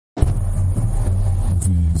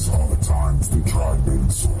Once the tribe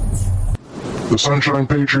made souls. The Sunshine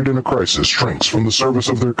Patriot in a crisis shrinks from the service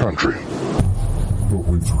of their country. The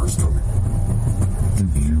winter is coming. Do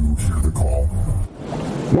you hear the call?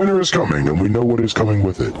 Winter is coming, and we know what is coming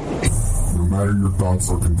with it. No matter your thoughts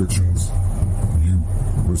or convictions, you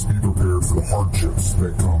must be prepared for the hardships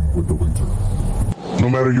that come with the winter. No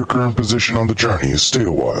matter your current position on the journey, stay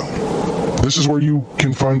a while. This is where you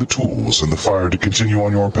can find the tools and the fire to continue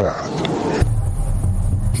on your path.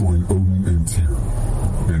 Join Odin and Tyr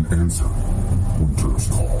and answer Winter's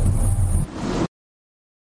call.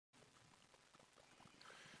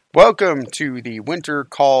 Welcome to the Winter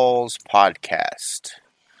Calls podcast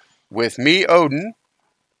with me, Odin.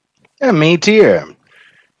 And me, Tyr.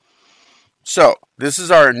 So, this is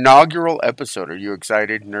our inaugural episode. Are you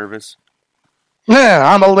excited, nervous?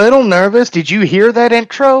 Yeah, I'm a little nervous. Did you hear that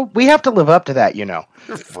intro? We have to live up to that, you know.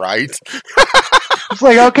 Right. It's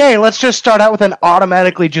like, okay, let's just start out with an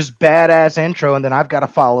automatically just badass intro, and then I've got to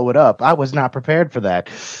follow it up. I was not prepared for that.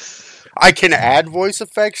 I can add voice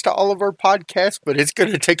effects to all of our podcasts, but it's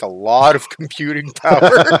going to take a lot of computing power.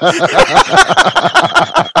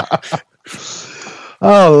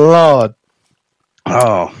 Oh, Lord.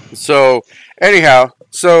 Oh. So, anyhow,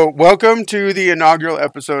 welcome to the inaugural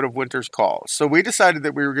episode of Winter's Call. So we decided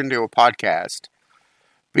that we were going to do a podcast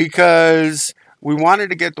because we wanted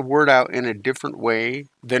to get the word out in a different way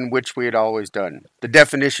than which we had always done. The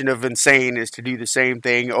definition of insane is to do the same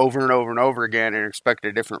thing over and over and over again and expect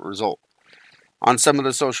a different result. On some of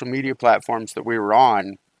the social media platforms that we were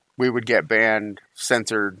on, we would get banned,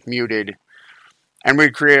 censored, muted, and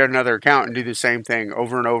we'd create another account and do the same thing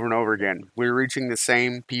over and over and over again. We were reaching the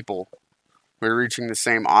same people. We were reaching the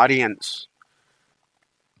same audience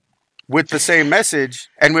with the same message,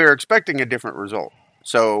 and we were expecting a different result.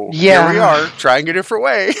 So Here we are, trying a different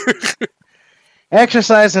way.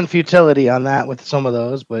 Exercise and futility on that with some of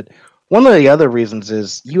those, but one of the other reasons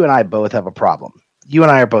is you and I both have a problem. You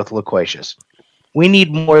and I are both loquacious. We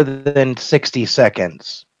need more than 60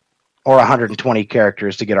 seconds or 120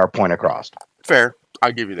 characters to get our point across. Fair.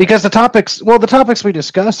 I'll give you that. Because the topics we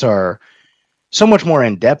discuss are so much more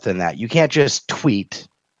in depth than that. You can't just tweet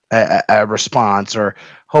a response or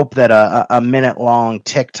hope that a minute-long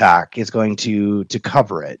TikTok is going to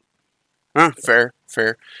cover it. Fair.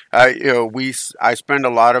 I spend a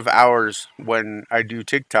lot of hours when I do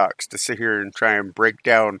TikToks to sit here and try and break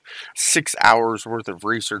down 6 hours worth of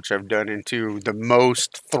research I've done into the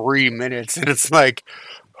most 3 minutes, and it's like,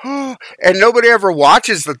 oh, and nobody ever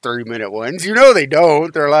watches the 3-minute ones. You know they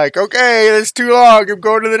don't. They're like, okay, that's too long. I'm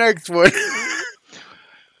going to the next one.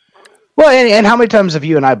 Well, and how many times have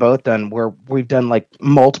you and I both done where we've done like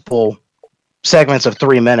multiple segments of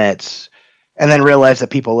 3 minutes and then realized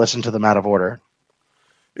that people listen to them out of order?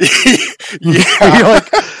 Yeah. You're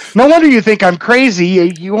like, no wonder you think I'm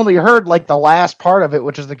crazy. You only heard like the last part of it,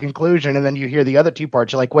 which is the conclusion, and then you hear the other two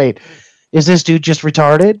parts. You're like, wait, is this dude just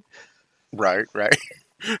retarded? Right.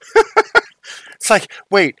 It's like,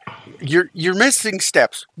 wait, you're missing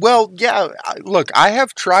steps. Well, yeah, look, I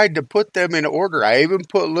have tried to put them in order. I even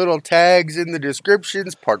put little tags in the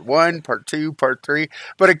descriptions, part 1, part 2, part 3,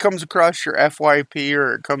 but it comes across your FYP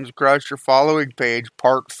or it comes across your following page,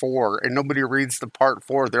 part 4, and nobody reads the part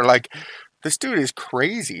 4. They're like, this dude is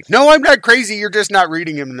crazy. No, I'm not crazy. You're just not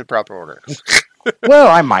reading him in the proper order. Well,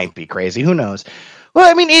 I might be crazy. Who knows? Well,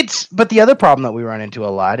 I mean, but the other problem that we run into a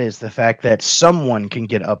lot is the fact that someone can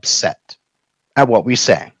get upset at what we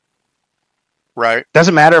say. Right.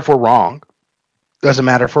 Doesn't matter if we're wrong. Doesn't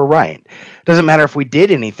matter if we're right. Doesn't matter if we did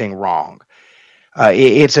anything wrong.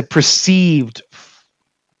 It's a perceived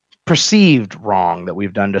wrong that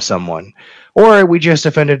we've done to someone. Or we just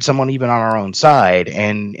offended someone even on our own side,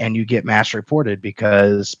 and you get mass reported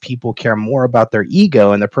because people care more about their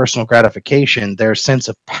ego and their personal gratification, their sense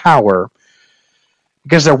of power,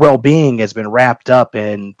 because their well-being has been wrapped up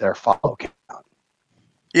in their follow count.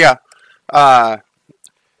 Yeah.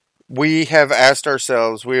 We have asked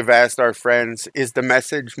ourselves, we have asked our friends, is the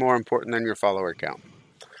message more important than your follower count?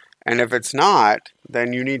 And if it's not,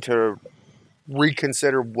 then you need to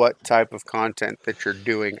reconsider what type of content that you're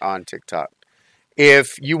doing on TikTok.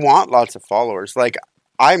 If you want lots of followers, like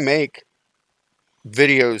I make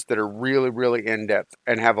videos that are really, really in-depth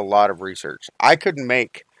and have a lot of research. I could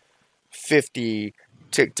make 50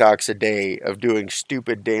 TikToks a day of doing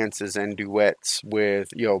stupid dances and duets with,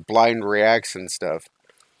 blind reacts and stuff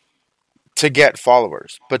to get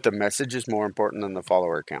followers. But the message is more important than the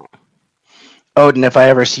follower count. Odin, if I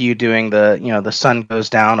ever see you doing the sun goes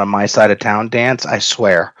down on my side of town dance, I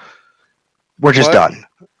swear, we're just done.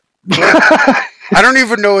 I don't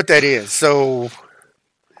even know what that is. So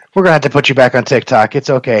We're gonna have to put you back on TikTok. It's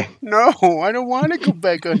okay. No, I don't want to go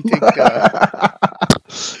back on TikTok.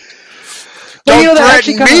 Well, Don't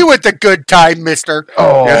threaten me with a good time, mister.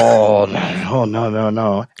 Oh,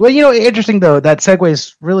 no. Well, interesting, though, that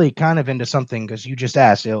segues really kind of into something, because you just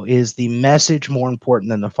asked, is the message more important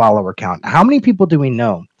than the follower count? How many people do we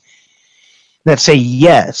know that say,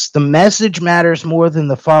 yes, the message matters more than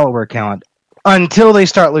the follower count until they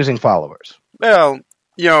start losing followers? Well,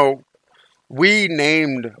 we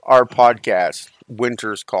named our podcast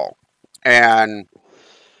Winter's Call. And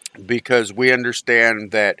because we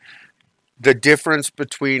understand that the difference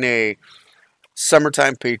between a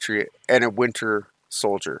summertime patriot and a winter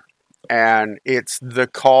soldier. And it's the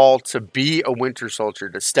call to be a winter soldier,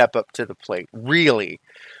 to step up to the plate, really,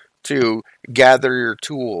 to gather your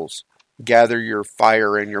tools, gather your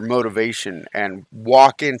fire and your motivation, and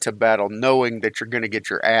walk into battle knowing that you're going to get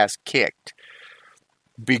your ass kicked.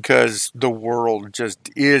 Because the world just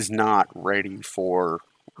is not ready for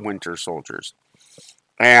winter soldiers.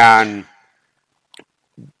 And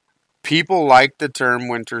people like the term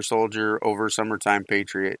winter soldier over summertime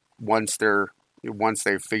patriot once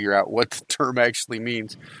they figure out what the term actually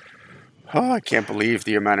means. Oh, I can't believe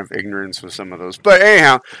the amount of ignorance with some of those. But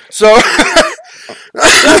anyhow, so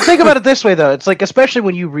think about it this way, though. It's like, especially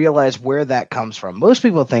when you realize where that comes from. Most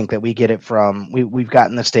people think that we get it from, we've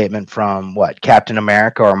gotten the statement from, Captain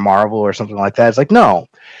America or Marvel or something like that. It's like, no.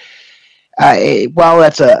 While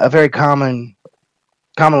that's a very commonly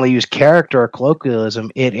used character or colloquialism,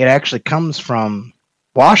 it actually comes from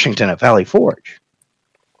Washington at Valley Forge.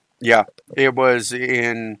 Yeah, it was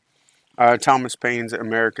in Thomas Paine's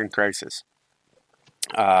American Crisis.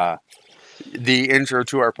 The intro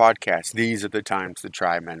to our podcast, these are the times to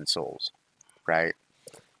try men's souls, right?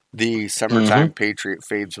 The summertime patriot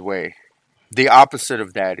fades away. The opposite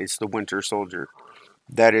of that is the winter soldier.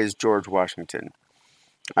 That is George Washington.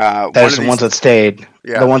 That's the ones that stayed.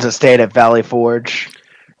 Yeah. The ones that stayed at Valley Forge.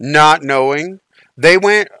 Not knowing.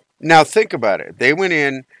 Now think about it. They went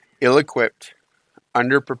in ill-equipped,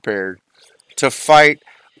 underprepared, to fight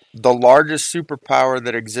the largest superpower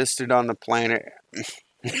that existed on the planet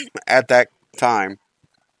at that time,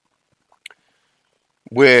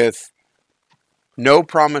 with no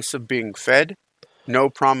promise of being fed, no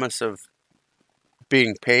promise of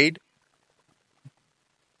being paid.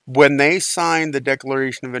 When they signed the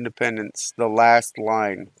Declaration of Independence, the last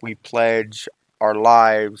line, we pledge our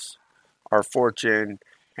lives, our fortune,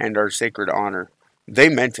 and our sacred honor, they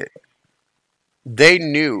meant it. They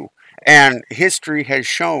knew, and history has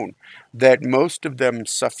shown that most of them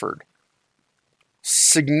suffered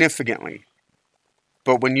significantly.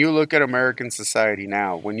 But when you look at American society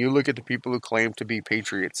now, when you look at the people who claim to be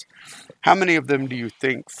patriots, how many of them do you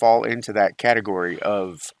think fall into that category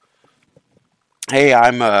of, hey,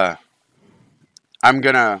 I'm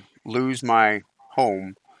gonna lose my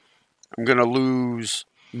home, I'm gonna lose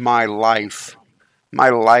my life, my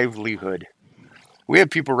livelihood. We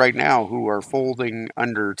have people right now who are folding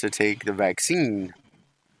under to take the vaccine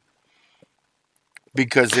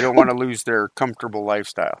because they don't want to lose their comfortable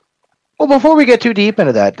lifestyle. Well, before we get too deep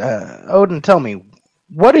into that, Odin, tell me,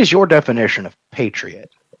 what is your definition of patriot?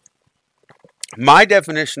 My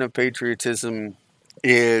definition of patriotism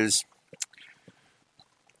is,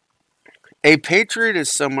 a patriot is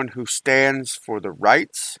someone who stands for the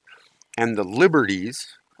rights and the liberties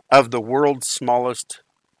of the world's smallest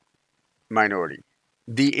minority,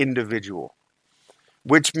 the individual.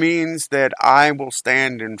 Which means that I will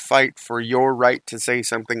stand and fight for your right to say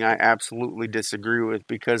something I absolutely disagree with,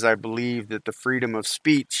 because I believe that the freedom of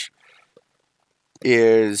speech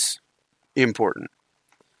is important.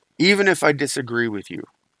 Even if I disagree with you,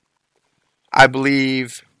 I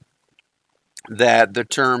believe that the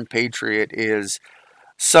term patriot is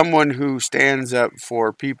someone who stands up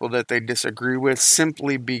for people that they disagree with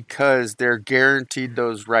simply because they're guaranteed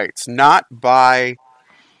those rights, not by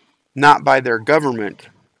their government,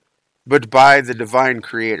 but by the divine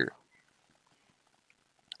creator.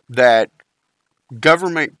 That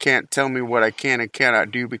government can't tell me what I can and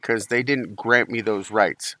cannot do because they didn't grant me those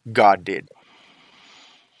rights. God did.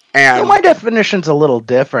 And my definition's a little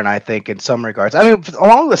different, I think, in some regards. I mean,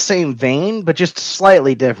 along the same vein, but just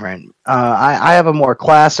slightly different. I have a more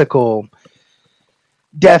classical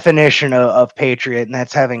definition of patriot, and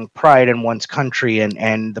that's having pride in one's country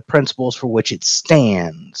and the principles for which it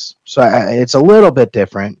stands. So it's a little bit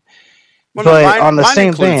different, but on the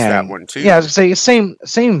same vein, that one too. Yeah, I was gonna say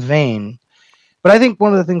same vein. But I think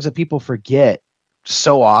one of the things that people forget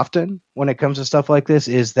so often when it comes to stuff like this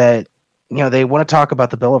is that, they want to talk about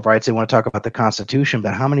the Bill of Rights, they want to talk about the Constitution,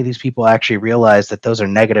 but how many of these people actually realize that those are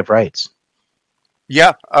negative rights?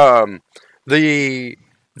 Yeah, the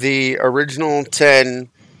The original 10,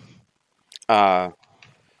 the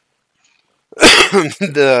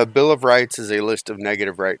Bill of Rights is a list of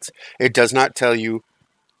negative rights. It does not tell you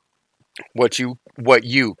what you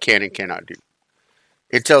can and cannot do.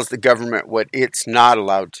 It tells the government what it's not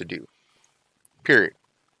allowed to do. Period.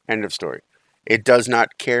 End of story. It does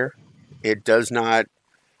not care. It does not.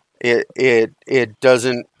 It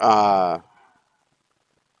doesn't.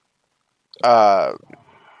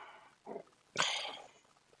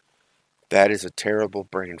 That is a terrible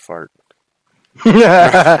brain fart.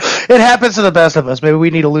 It happens to the best of us. Maybe we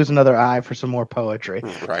need to lose another eye for some more poetry.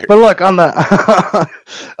 Right. But look, on the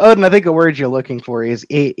Odin, I think the word you're looking for is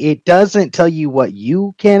it doesn't tell you what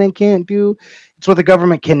you can and can't do. It's what the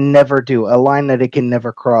government can never do, a line that it can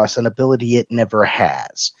never cross, an ability it never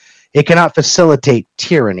has. It cannot facilitate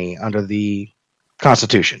tyranny under the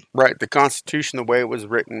Constitution. Right. The Constitution, the way it was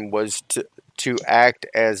written, was to act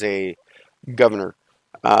as a governor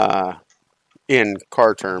in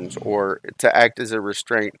car terms, or to act as a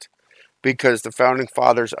restraint, because the Founding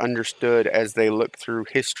Fathers understood, as they looked through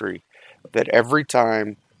history, that every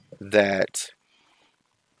time that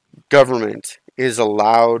government is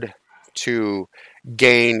allowed to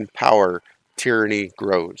gain power, tyranny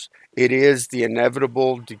grows. It is the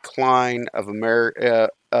inevitable decline of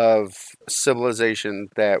of civilization,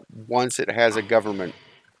 that once it has a government,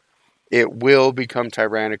 it will become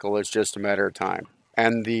tyrannical. It's just a matter of time.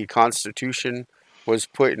 And the Constitution was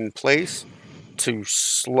put in place to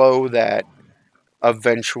slow that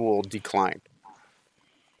eventual decline.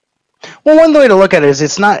 Well, one way to look at it is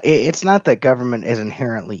it's not that government is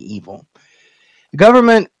inherently evil.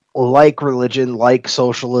 Government, like religion, like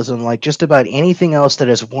socialism, like just about anything else that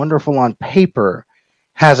is wonderful on paper,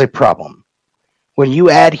 has a problem. When you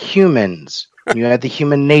add humans, you add the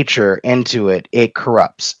human nature into it, it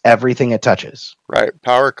corrupts everything it touches. Right.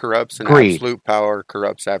 Power corrupts, and Greed. Absolute power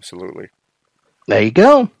corrupts absolutely. There you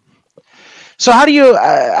go. So how do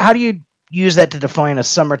you use that to define a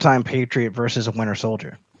summertime patriot versus a winter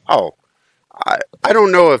soldier? Oh, I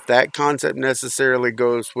don't know if that concept necessarily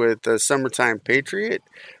goes with a summertime patriot,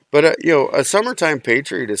 but a summertime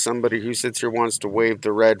patriot is somebody who sits here, wants to wave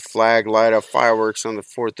the red flag, light up fireworks on the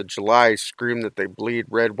 4th of July, scream that they bleed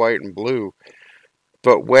red, white, and blue.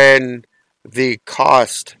 But when the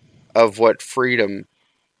cost of what freedom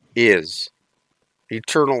is,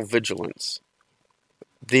 eternal vigilance,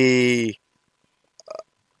 the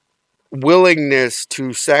willingness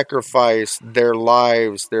to sacrifice their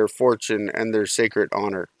lives, their fortune, and their sacred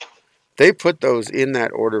honor, they put those in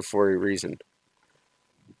that order for a reason.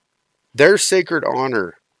 Their sacred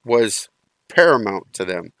honor was paramount to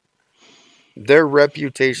them. Their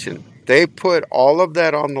reputation, they put all of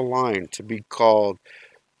that on the line to be called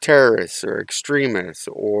terrorists or extremists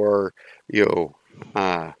or,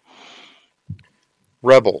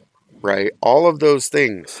 rebel, right? All of those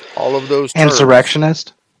things, all of those terms.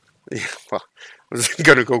 Insurrectionist? Yeah, well, I was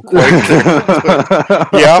going to go quite there.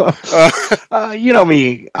 Yeah. You know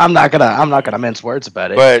me. I'm not gonna mince words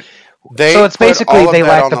about it. But so it's basically they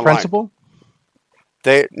lack the principle?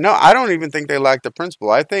 No, I don't even think they lack the principle.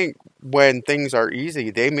 I think when things are easy,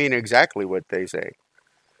 they mean exactly what they say.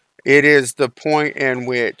 It is the point in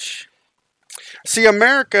which, see,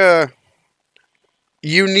 America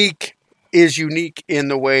is unique in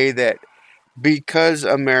the way that, because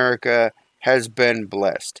America has been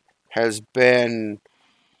blessed, has been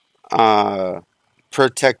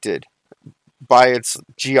protected by its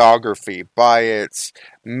geography, by its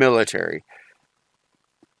military.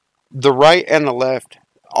 The right and the left,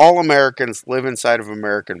 all Americans live inside of an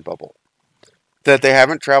American bubble. That they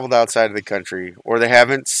haven't traveled outside of the country, or they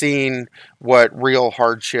haven't seen what real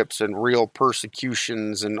hardships and real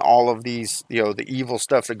persecutions and all of these, the evil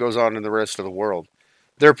stuff that goes on in the rest of the world.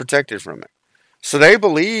 They're protected from it. So they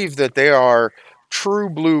believe that they are true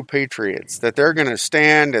blue patriots, that they're going to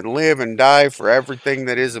stand and live and die for everything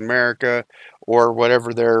that is America, or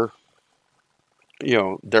whatever their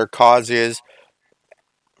cause is.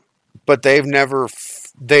 But they've never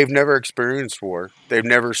experienced war. They've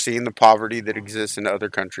never seen the poverty that exists in other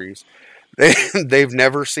countries. They've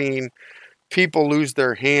never seen people lose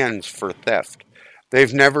their hands for theft.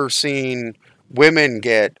 They've never seen women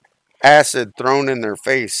get acid thrown in their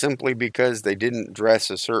face simply because they didn't dress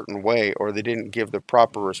a certain way, or they didn't give the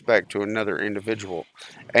proper respect to another individual.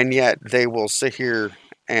 And yet they will sit here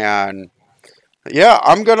and,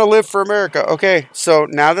 I'm going to live for America. Okay, so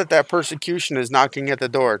now that persecution is knocking at the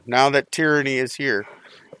door, now that tyranny is here,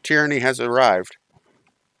 tyranny has arrived,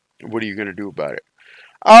 what are you going to do about it?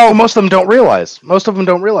 Oh, well, most of them don't realize. Most of them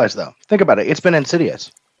don't realize, though. Think about it. It's been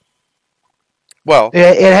insidious. Well,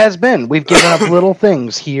 It has been. We've given up little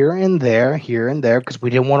things here and there, because we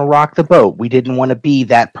didn't want to rock the boat. We didn't want to be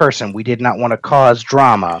that person. We did not want to cause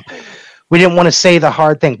drama. We didn't want to say the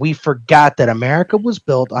hard thing. We forgot that America was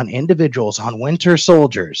built on individuals, on winter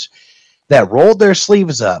soldiers that rolled their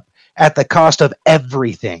sleeves up at the cost of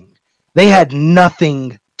everything. They had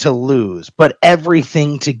nothing to lose, but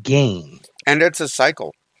everything to gain. and it's a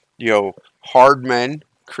cycle. Hard men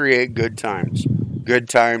create good times. Good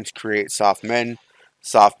times create soft men.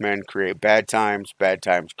 Soft men create bad times. Bad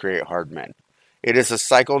times create hard men. It is a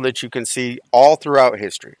cycle that you can see all throughout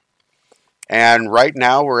history. And right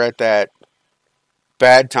now we're at that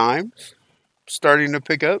bad times starting to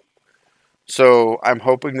pick up. So I'm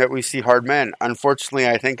hoping that we see hard men. Unfortunately,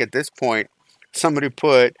 I think at this point, somebody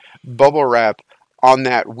put bubble wrap on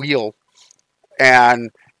that wheel,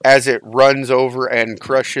 and as it runs over and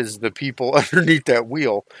crushes the people underneath that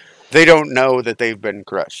wheel, they don't know that they've been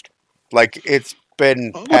crushed. Like, it's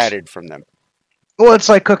been patted from them. Well, it's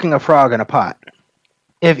like cooking a frog in a pot.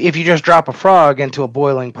 If you just drop a frog into a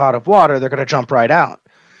boiling pot of water, they're going to jump right out.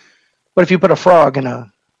 But if you put a frog in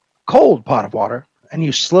a cold pot of water and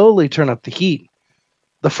you slowly turn up the heat,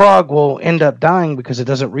 the frog will end up dying because it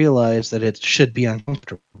doesn't realize that it should be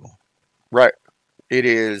uncomfortable. Right. It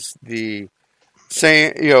is the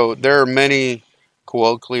same, there are many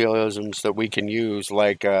colloquialisms that we can use,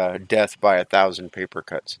 like death by 1,000 paper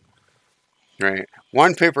cuts. Right.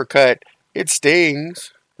 One paper cut, it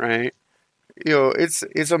stings, right?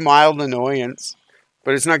 It's a mild annoyance,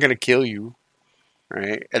 but it's not going to kill you,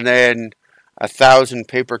 right? And then 1,000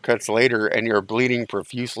 paper cuts later, and you're bleeding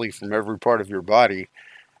profusely from every part of your body,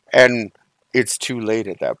 and it's too late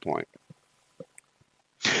at that point.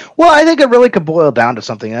 Well, I think it really could boil down to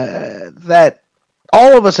something that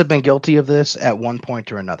all of us have been guilty of this at one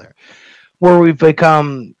point or another, where we've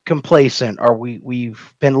become complacent or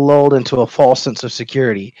we've been lulled into a false sense of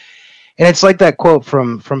security. And it's like that quote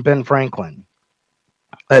from Ben Franklin,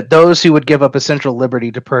 that those who would give up essential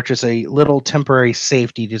liberty to purchase a little temporary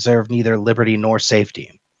safety deserve neither liberty nor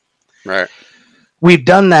safety. Right. We've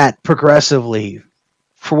done that progressively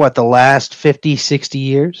for the last 50, 60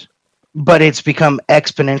 years, but it's become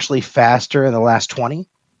exponentially faster in the last 20.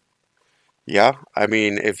 Yeah. I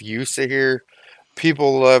mean, if you sit here,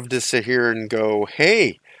 people love to sit here and go,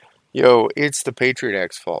 hey, it's the Patriot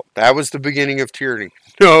Act's fault. That was the beginning of tyranny.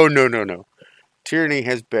 No. Tyranny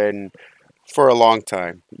has been for a long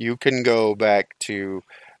time. You can go back to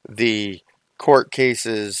the court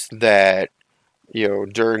cases that,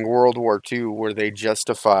 during World War II, where they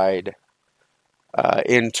justified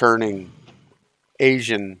interning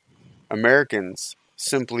Asian Americans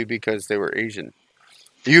simply because they were Asian.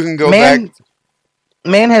 You can go back.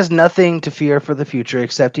 Man has nothing to fear for the future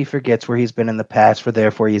except he forgets where he's been in the past, for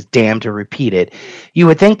therefore he is damned to repeat it. You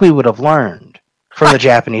would think we would have learned from the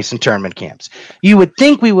Japanese internment camps. You would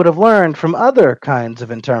think we would have learned from other kinds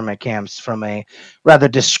of internment camps from a rather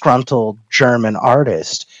disgruntled German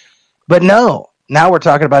artist. But no, now we're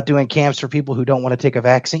talking about doing camps for people who don't want to take a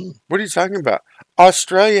vaccine. What are you talking about?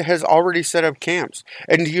 Australia has already set up camps.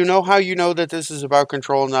 And do you know how you know that this is about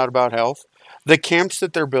control and not about health? The camps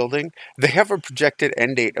that they're building, they have a projected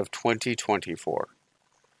end date of 2024.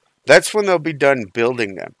 That's when they'll be done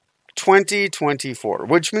building them. 2024,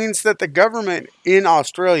 which means that the government in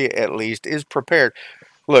Australia, at least, is prepared.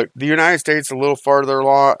 Look, the United States a little farther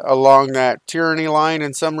along that tyranny line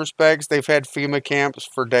in some respects. They've had FEMA camps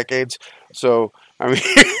for decades, so I mean,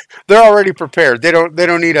 they're already prepared. They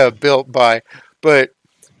don't need a built by, but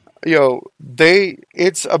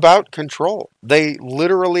it's about control. They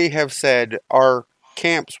literally have said our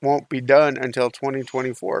camps won't be done until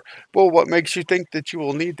 2024. Well, what makes you think that you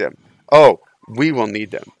will need them? Oh, we will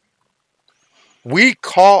need them.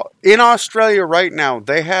 In Australia right now,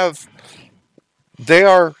 they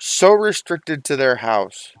are so restricted to their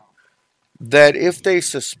house that if they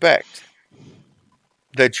suspect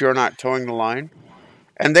that you're not towing the line,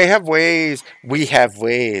 and we have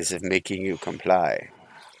ways of making you comply.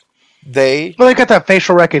 They got that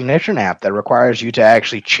facial recognition app that requires you to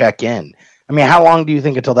actually check in. I mean, how long do you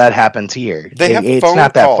think until that happens here? It's phone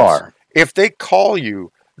not calls. That far. If they call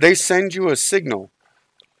you, they send you a signal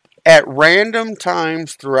at random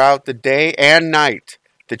times throughout the day and night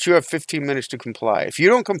that you have 15 minutes to comply. If you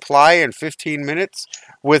don't comply in 15 minutes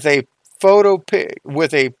with a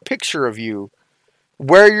with a picture of you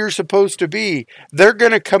where you're supposed to be, they're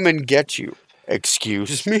going to come and get you.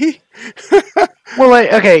 Excuse me?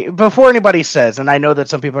 Well, okay, before anybody says, and I know that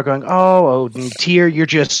some people are going, oh, Tier, you're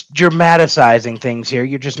dramaticizing things here.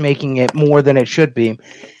 You're just making it more than it should be.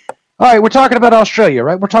 All right, we're talking about Australia,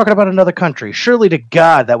 right? We're talking about another country. Surely to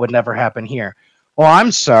God that would never happen here. Well,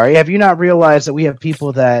 I'm sorry. Have you not realized that we have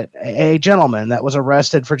people a gentleman that was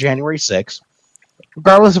arrested for January 6th,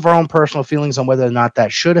 regardless of our own personal feelings on whether or not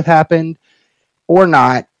that should have happened or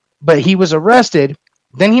not, but he was arrested,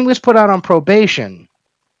 then he was put out on probation,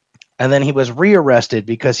 and then he was rearrested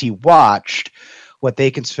because he watched what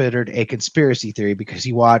they considered a conspiracy theory, because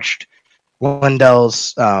he watched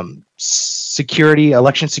Lindell's election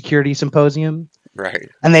security symposium. Right.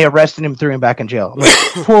 And they arrested him, threw him back in jail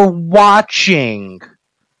for watching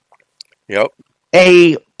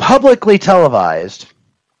a publicly televised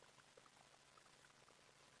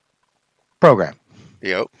program.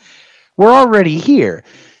 Yep. We're already here.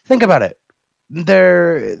 Think about it.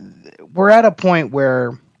 We're at a point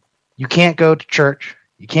where you can't go to church,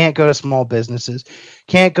 you can't go to small businesses,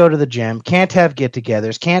 can't go to the gym, can't have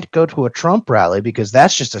get-togethers, can't go to a Trump rally because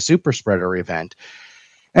that's just a super spreader event.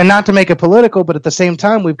 And not to make it political, but at the same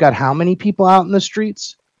time, we've got how many people out in the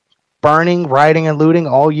streets burning, rioting, and looting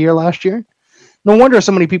all year last year? No wonder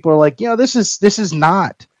so many people are like, this is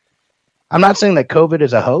not. I'm not saying that COVID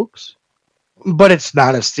is a hoax, but it's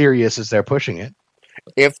not as serious as they're pushing it.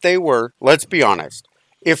 If they were, let's be honest,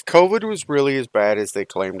 if COVID was really as bad as they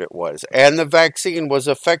claimed it was, and the vaccine was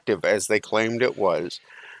effective as they claimed it was,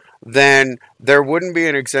 then there wouldn't be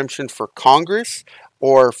an exemption for Congress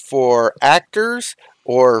or for actors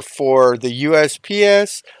or for the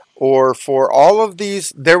USPS or for all of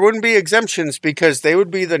these. There wouldn't be exemptions because they would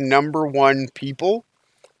be the number one people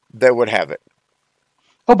that would have it.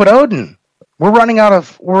 Oh, but Odin, we're running out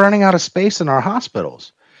of space in our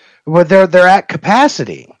hospitals. Where they're at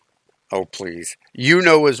capacity. Oh, please. You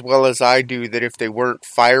know as well as I do that if they weren't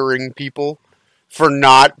firing people for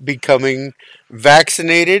not becoming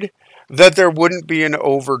vaccinated, that there wouldn't be an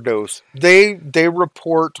overdose. They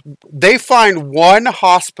find one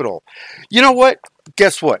hospital. You know what?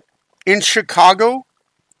 Guess what? In Chicago,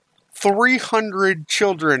 300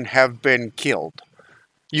 children have been killed.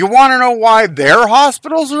 You want to know why their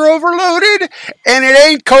hospitals are overloaded? And it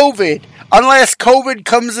ain't COVID, unless COVID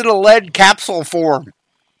comes in a lead capsule form.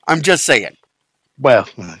 I'm just saying. Well,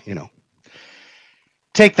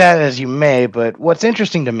 take that as you may, but what's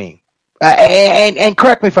interesting to me, and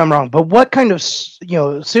correct me if I'm wrong, but what kind of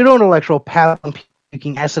pseudo-intellectual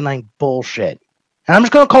pattern-picking asinine bullshit, and I'm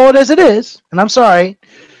just going to call it as it is, and I'm sorry.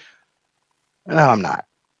 No, I'm not.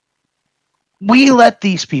 We let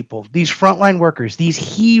these people, these frontline workers, these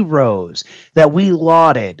heroes that we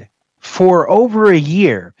lauded for over a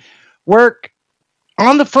year, work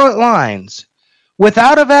on the front lines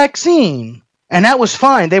without a vaccine, and that was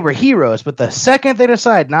fine. They were heroes, but the second they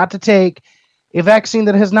decide not to take a vaccine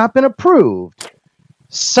that has not been approved,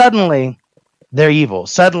 suddenly they're evil.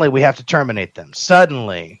 Suddenly we have to terminate them.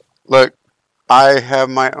 Suddenly. Look, I have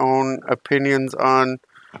my own opinions on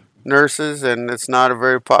nurses, and it's not a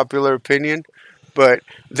very popular opinion, but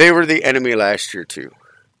they were the enemy last year too.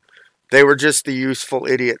 They were just the useful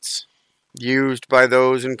idiots used by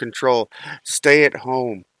those in control. Stay at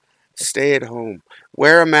home. Stay at home.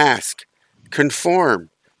 Wear a mask. Conform.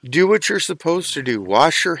 Do what you're supposed to do.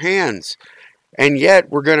 Wash your hands. And yet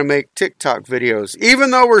we're going to make TikTok videos.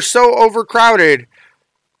 Even though we're so overcrowded,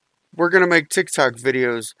 we're going to make TikTok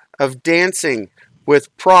videos of dancing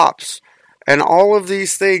with props and all of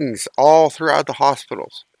these things all throughout the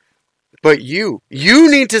hospitals. But you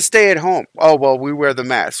need to stay at home. Oh, well, we wear the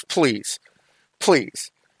mask. Please.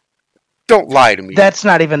 Don't lie to me. That's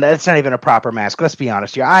not even a proper mask. Let's be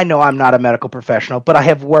honest here. I know I'm not a medical professional, but I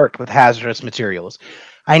have worked with hazardous materials.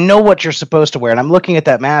 I know what you're supposed to wear, and I'm looking at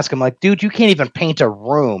that mask. I'm like, dude, you can't even paint a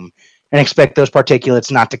room and expect those particulates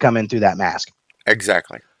not to come in through that mask.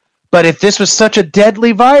 Exactly. But if this was such a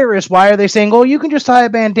deadly virus, why are they saying, oh, you can just tie a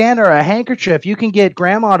bandana or a handkerchief. You can get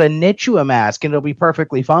grandma to knit you a mask, and it'll be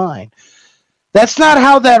perfectly fine. That's not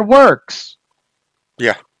how that works.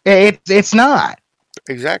 Yeah. It's not.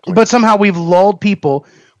 Exactly. But somehow we've lulled people.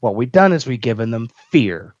 What we've done is we've given them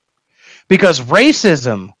fear. Because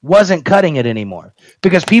racism wasn't cutting it anymore.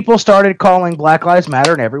 Because people started calling Black Lives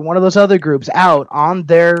Matter and every one of those other groups out on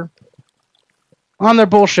their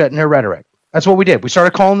bullshit and their rhetoric. That's what we did. We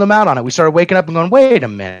started calling them out on it. We started waking up and going, wait a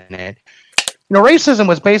minute. Racism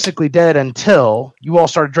was basically dead until you all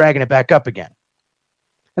started dragging it back up again.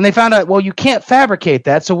 And they found out, well, you can't fabricate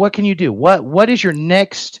that, so what can you do? What is your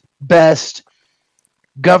next best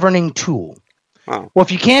governing tool? Oh. Well,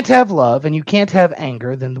 if you can't have love and you can't have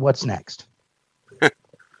anger, then what's next?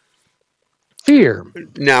 Fear.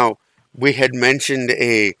 Now, we had mentioned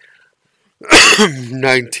a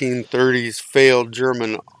 1930s failed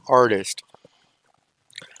German artist.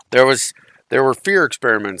 There were fear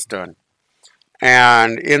experiments done.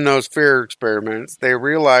 And in those fear experiments, they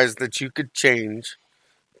realized that you could change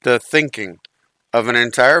the thinking of an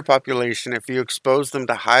entire population if you expose them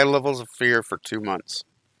to high levels of fear for 2 months.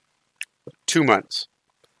 2 months.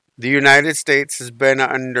 The United States has been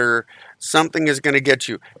under something is going to get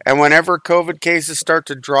you. And whenever COVID cases start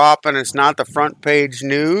to drop and it's not the front page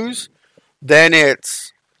news, then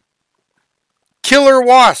it's killer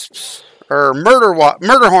wasps or murder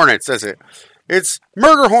hornets, is it? It's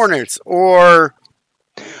murder hornets or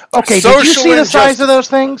okay, did you see the size of those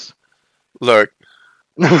things? Look,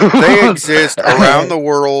 they exist around the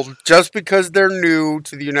world just because they're new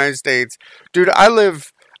to the United States. Dude, I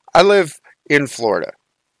live in Florida.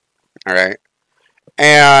 All right.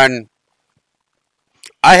 And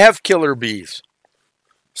I have killer bees.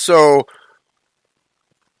 So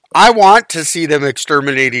I want to see them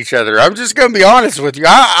exterminate each other. I'm just going to be honest with you.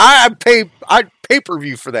 I'd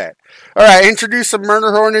pay-per-view for that. All right, introduce some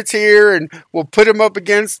murder hornets here, and we'll put them up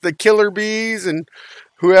against the killer bees, and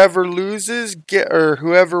whoever loses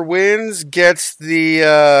whoever wins gets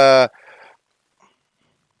the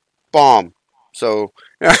bomb. So,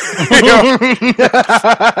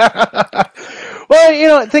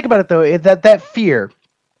 Well, think about it though. That fear.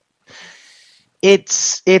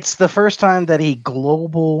 It's the first time that a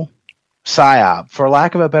global psyop, for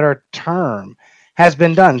lack of a better term, has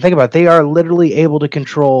been done. Think about it. They are literally able to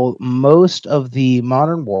control most of the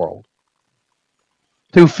modern world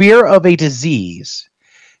through fear of a disease,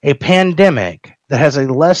 a pandemic that has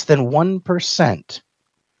a less than 1%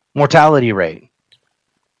 mortality rate.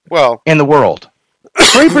 Well, in the world.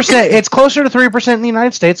 3%, it's closer to 3% in the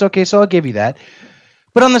United States. Okay, so I'll give you that.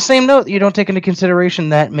 But on the same note, you don't take into consideration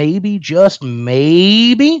that maybe, just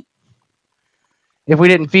maybe, if we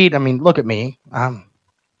didn't feed, I mean, look at me.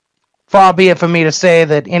 Far be it for me to say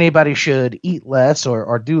that anybody should eat less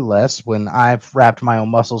or do less when I've wrapped my own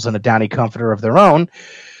muscles in a downy comforter of their own.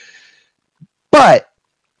 But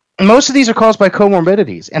most of these are caused by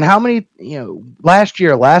comorbidities. And how many,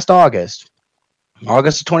 last August of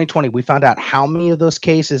 2020, we found out how many of those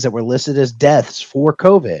cases that were listed as deaths for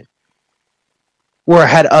COVID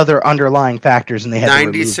had other underlying factors, and they had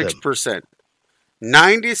 96%.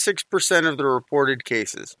 96% of the reported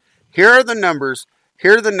cases. Here are the numbers.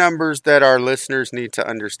 Here are the numbers that our listeners need to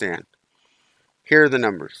understand. Here are the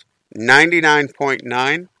numbers.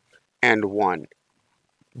 99.9 and 1.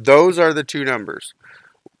 Those are the two numbers.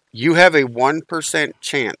 You have a 1%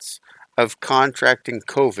 chance of contracting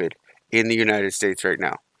COVID in the United States right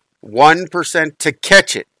now. 1% to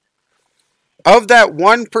catch it. Of that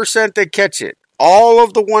 1% that catch it, all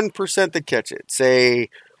of the 1% that catch it, say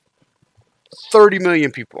 30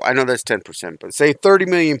 million people. I know that's 10%, but say 30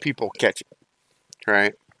 million people catch it.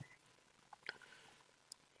 Right?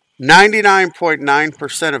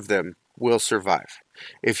 99.9% of them will survive.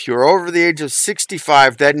 If you're over the age of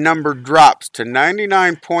 65, that number drops to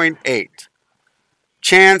 99.8.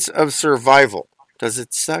 Chance of survival. Does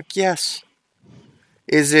it suck? Yes.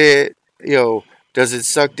 Is it, does it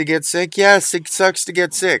suck to get sick? Yes, it sucks to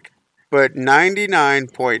get sick. But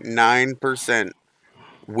 99.9%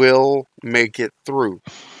 will make it through.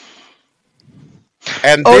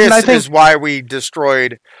 And this is why we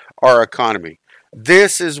destroyed our economy.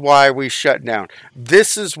 This is why we shut down.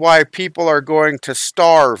 This is why people are going to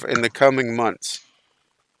starve in the coming months.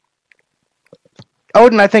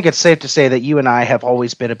 Odin, I think it's safe to say that you and I have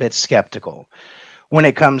always been a bit skeptical when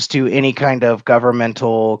it comes to any kind of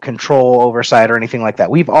governmental control, oversight, or anything like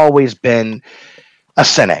that. We've always been a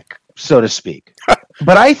cynic, so to speak.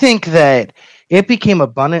 But I think that it became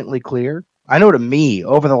abundantly clear, I know to me,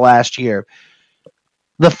 over the last year,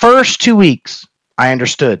 the first 2 weeks, I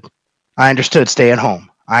understood staying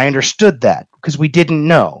home. I understood that because we didn't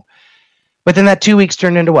know. But then that 2 weeks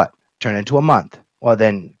turned into what? Turned into a month. Well,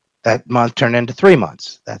 then that month turned into 3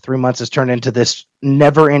 months. That 3 months has turned into this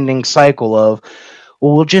never-ending cycle of,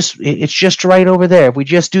 well, it's just right over there. If we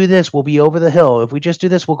just do this, we'll be over the hill. If we just do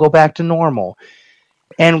this, we'll go back to normal.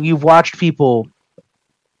 And you've watched people,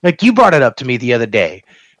 like you brought it up to me the other day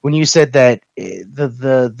when you said that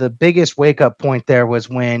the biggest wake-up point there was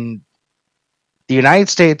when the United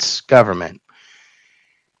States government,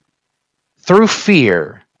 through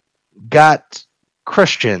fear, got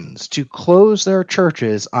Christians to close their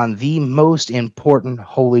churches on the most important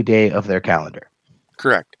holy day of their calendar.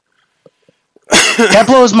 Correct. That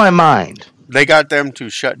blows my mind. They got them to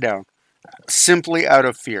shut down simply out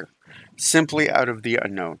of fear, simply out of the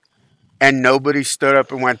unknown. And nobody stood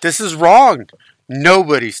up and went, this is wrong.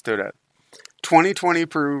 Nobody stood up. 2020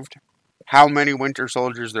 proved how many winter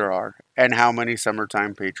soldiers there are and how many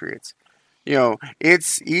summertime patriots.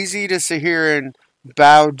 It's easy to sit here and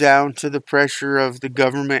bow down to the pressure of the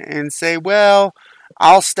government and say, well,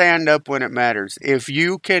 I'll stand up when it matters. If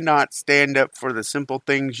you cannot stand up for the simple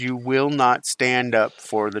things, you will not stand up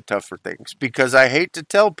for the tougher things. Because I hate to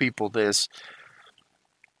tell people this,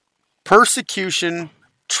 persecution,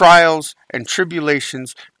 trials, and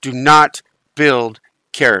tribulations do not build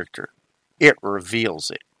character. It reveals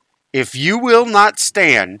it. If you will not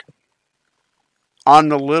stand on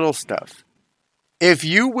the little stuff, if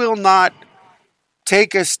you will not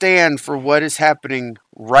take a stand for what is happening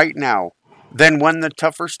right now, then when the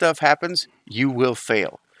tougher stuff happens, you will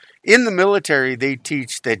fail. In the military, they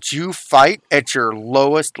teach that you fight at your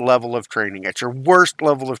lowest level of training, at your worst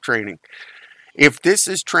level of training. If this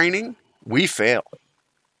is training, we fail.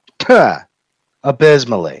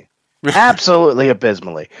 Abysmally. Absolutely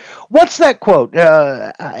abysmally. What's that quote?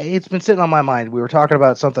 It's been sitting on my mind. We were talking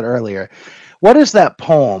about something earlier. What is that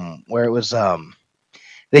poem where it was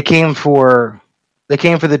they came for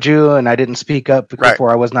the Jew and I didn't speak up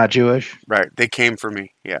before I was not Jewish? Right. They came for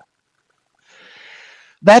me. Yeah.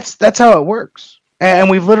 That's how it works. And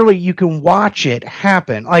we've literally, you can watch it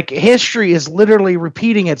happen. Like history is literally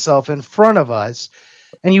repeating itself in front of us,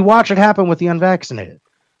 and you watch it happen with the unvaccinated.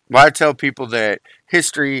 Well, I tell people that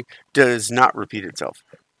history does not repeat itself,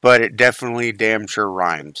 but it definitely damn sure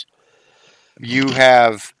rhymes. You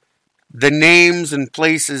have the names and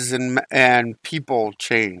places and people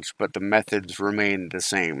change, but the methods remain the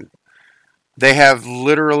same. They have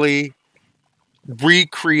literally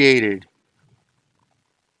recreated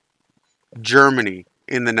Germany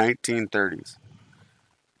in the 1930s.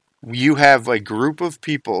 You have a group of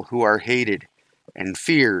people who are hated and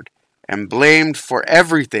feared and blamed for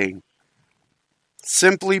everything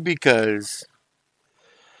simply because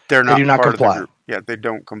they're not, they do not part comply. of the group. Yeah, they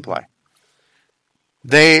don't comply.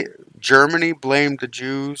 Germany blamed the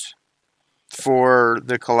Jews for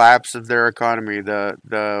the collapse of their economy,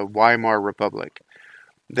 the Weimar Republic.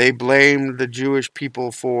 They blamed the Jewish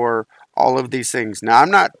people for all of these things. Now,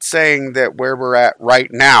 I'm not saying that where we're at right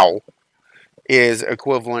now is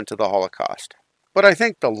equivalent to the Holocaust, but I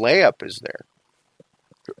think the layup is there.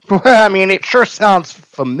 Well, I mean, it sure sounds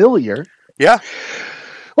familiar. Yeah.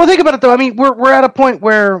 Well, think about it, though. I mean, we're at a point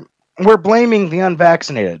where we're blaming the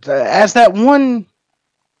unvaccinated. As that one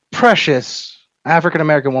precious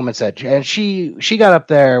African-American woman said, and she got up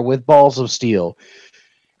there with balls of steel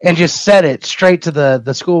and just said it straight to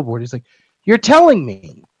the school board. He's like, you're telling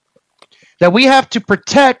me that we have to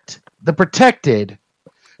protect the protected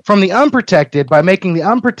from the unprotected by making the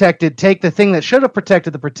unprotected take the thing that should have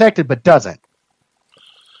protected the protected but doesn't.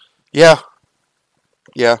 Yeah.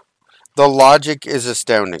 Yeah. The logic is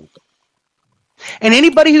astounding. And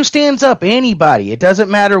anybody who stands up, it doesn't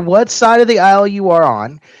matter what side of the aisle you are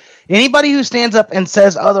on, anybody who stands up and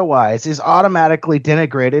says otherwise is automatically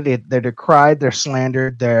denigrated. They're decried, they're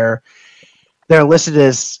slandered, they're listed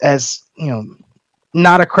as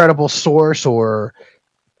not a credible source, or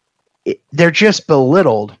they're just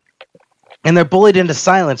belittled, and they're bullied into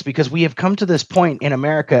silence because we have come to this point in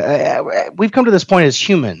America. We've come to this point as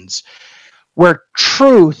humans where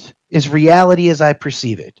truth is reality as I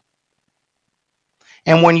perceive it.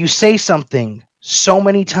 And when you say something so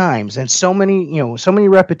many times and so many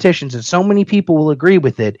repetitions and so many people will agree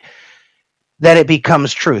with it, that it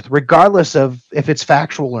becomes truth, regardless of if it's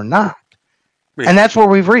factual or not. Yeah. And that's where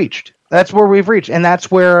we've reached. And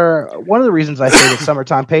that's where one of the reasons I say that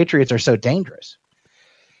summertime patriots are so dangerous.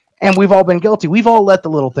 And we've all been guilty. We've all let the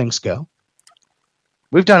little things go.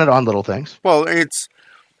 We've done it on little things. Well,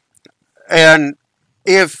 and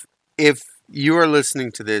if you are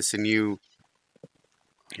listening to this and you're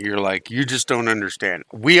like, you just don't understand.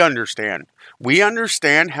 We understand. We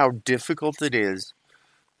understand how difficult it is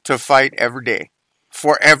to fight every day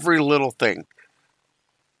for every little thing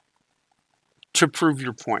to prove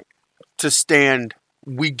your point, to stand.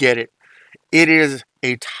 We get it. It is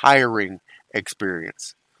a tiring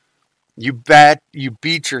experience. You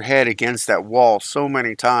beat your head against that wall so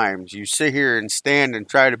many times. You sit here and stand and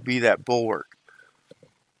try to be that bulwark.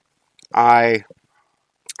 I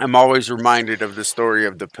am always reminded of the story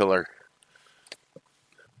of the pillar.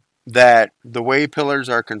 That the way pillars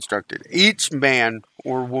are constructed, each man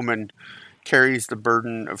or woman carries the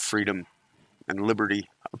burden of freedom and liberty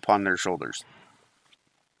upon their shoulders.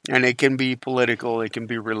 And it can be political, it can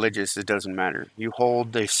be religious, it doesn't matter. You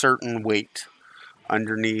hold a certain weight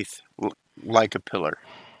underneath like a pillar.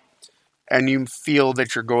 And you feel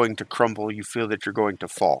that you're going to crumble, you feel that you're going to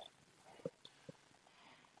fall.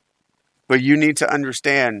 But you need to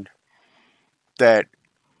understand that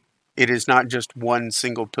it is not just one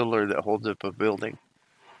single pillar that holds up a building.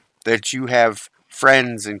 That you have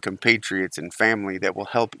friends and compatriots and family that will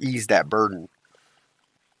help ease that burden.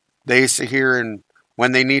 They sit here and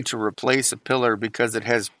When they need to replace a pillar because it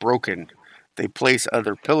has broken, they place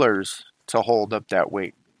other pillars to hold up that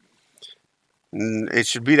weight. And it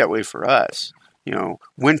should be that way for us.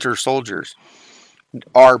 Winter soldiers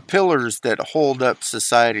are pillars that hold up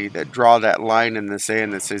society, that draw that line in the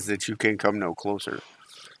sand that says that you can come no closer.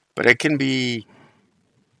 But it can be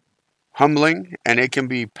humbling, and it can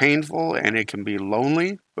be painful, and it can be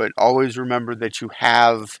lonely. But always remember that you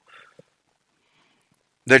have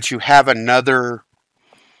another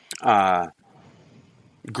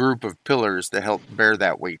group of pillars that help bear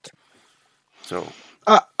that weight. So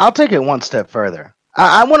I'll take it one step further.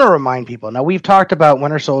 I want to remind people. Now, we've talked about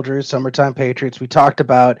Winter Soldiers, Summertime Patriots. We talked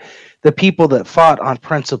about the people that fought on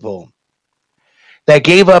principle, that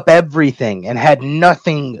gave up everything and had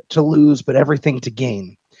nothing to lose but everything to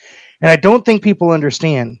gain. And I don't think people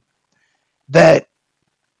understand that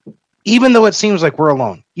even though it seems like we're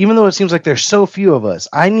alone, even though it seems like there's so few of us,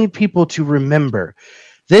 I need people to remember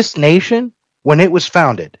this nation, when it was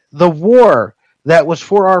founded, the war that was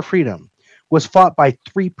for our freedom was fought by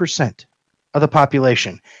 3% of the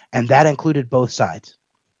population, and that included both sides.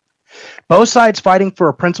 Both sides fighting for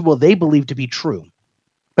a principle they believed to be true,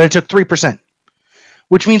 but it took 3%,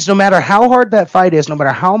 which means no matter how hard that fight is, no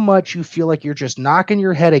matter how much you feel like you're just knocking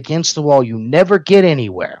your head against the wall, you never get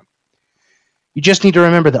anywhere. You just need to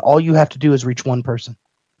remember that all you have to do is reach one person,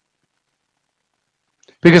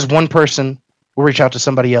 because one person will reach out to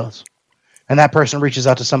somebody else, and that person reaches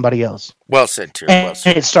out to somebody else. Well said, too. And well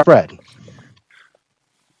said. It starts spread.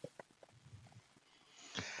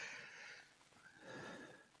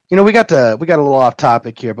 We got a little off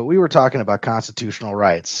topic here, but we were talking about constitutional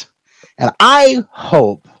rights. And I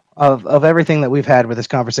hope of everything that we've had with this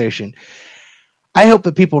conversation, I hope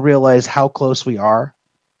that people realize how close we are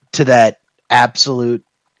to that absolute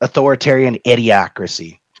authoritarian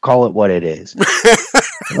idiocracy. Call it what it is.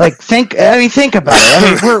 Think about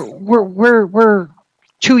it. We're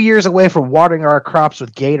 2 years away from watering our crops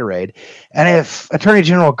with Gatorade. And if Attorney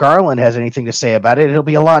General Garland has anything to say about it, it'll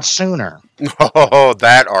be a lot sooner. Oh,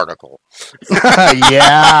 that article.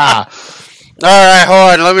 Yeah. All right,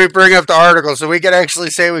 hold on. Let me bring up the article so we can actually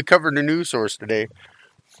say we covered a news source today.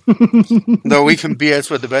 Though we can BS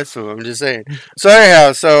with the best of them, I'm just saying. So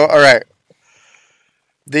anyhow, all right.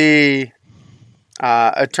 The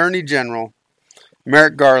Attorney General,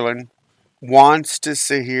 Merrick Garland, wants to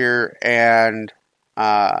sit here and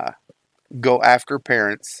go after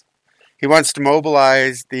parents. He wants to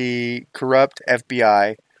mobilize the corrupt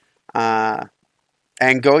FBI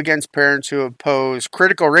and go against parents who oppose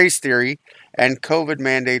critical race theory and COVID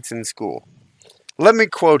mandates in school. Let me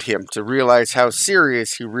quote him to realize how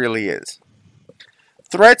serious he really is.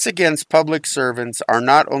 Threats against public servants are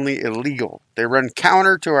not only illegal, they run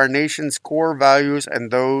counter to our nation's core values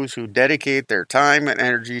and those who dedicate their time and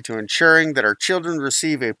energy to ensuring that our children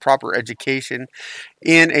receive a proper education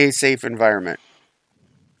in a safe environment.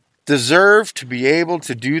 Deserve to be able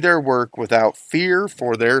to do their work without fear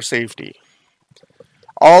for their safety.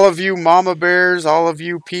 All of you mama bears, all of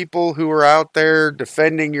you people who are out there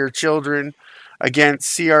defending your children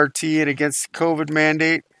against CRT and against the COVID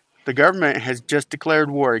mandate, the government has just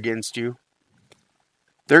declared war against you.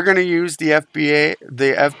 They're going to use the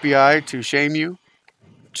FBI to shame you,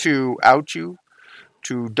 to out you,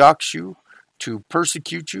 to dox you, to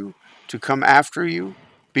persecute you, to come after you,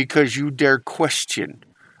 because you dare question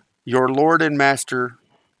your Lord and Master,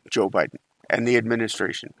 Joe Biden, and the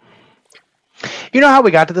administration. You know how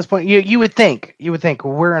we got to this point? You would think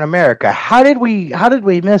we're in America. How did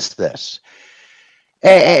we miss this?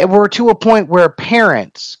 We're to a point where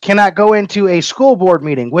parents cannot go into a school board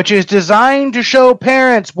meeting, which is designed to show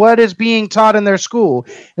parents what is being taught in their school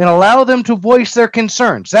and allow them to voice their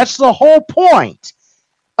concerns. That's the whole point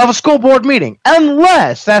of a school board meeting,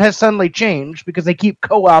 unless that has suddenly changed because they keep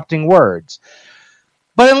co-opting words.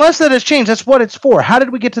 But unless that has changed, that's what it's for. How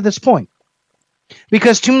did we get to this point?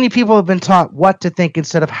 Because too many people have been taught what to think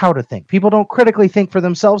instead of how to think. People don't critically think for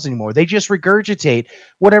themselves anymore. They just regurgitate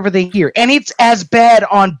whatever they hear. And it's as bad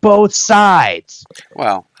on both sides.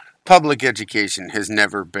 Well, public education has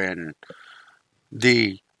never been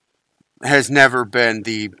the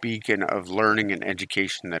beacon of learning and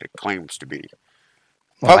education that it claims to be.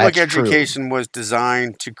 Well, public education was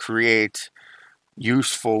designed to create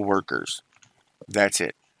useful workers. That's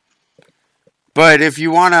it. But if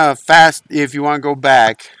you want to go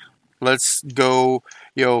back, let's go,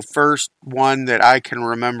 first one that I can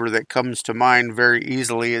remember that comes to mind very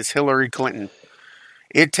easily is Hillary Clinton.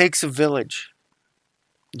 It takes a village.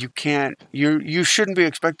 You shouldn't be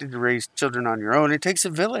expected to raise children on your own. It takes a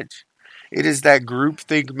village. It is that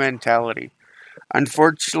groupthink mentality.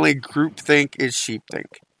 Unfortunately, groupthink is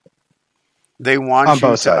sheepthink. They want On you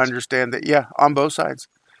both to sides. understand that, yeah, on both sides.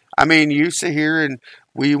 I mean, you sit here and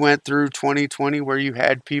we went through 2020 where you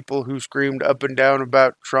had people who screamed up and down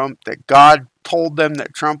about Trump, that God told them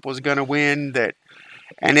that Trump was going to win,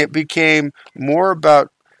 and it became more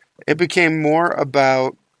about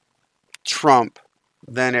Trump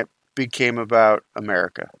than it became about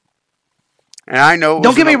America. And I know it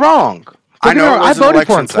Don't was get me wrong. I know it I was an voted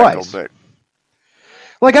for him election cycle, twice. but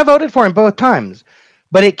Like, I voted for him both times,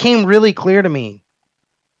 but it came really clear to me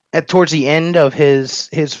towards the end of his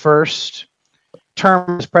first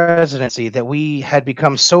term as presidency that we had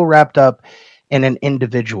become so wrapped up in an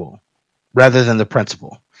individual rather than the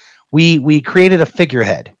principle. We created a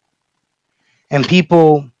figurehead, and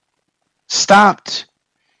people stopped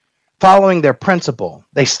following their principle.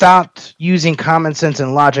 They stopped using common sense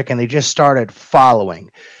and logic, and they just started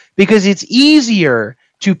following, because it's easier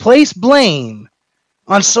to place blame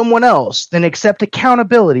on someone else than accept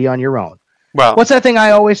accountability on your own. well, What's that thing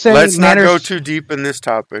I always say? let's not go too deep in this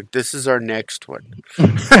topic. This is our next one.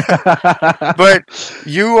 But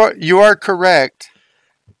you are correct,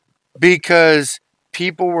 because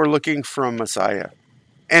people were looking for a Messiah.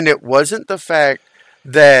 And it wasn't the fact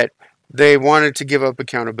that they wanted to give up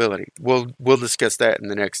accountability. We'll discuss that in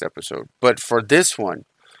the next episode. But for this one,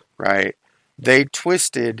 right, they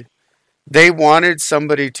wanted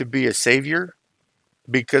somebody to be a savior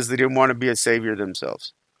because they didn't want to be a savior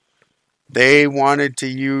themselves. They wanted to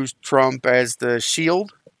use Trump as the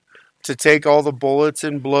shield to take all the bullets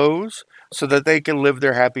and blows so that they can live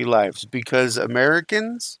their happy lives. Because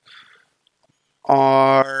Americans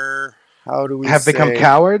are, have become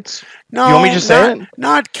cowards? No, You want me to just say it?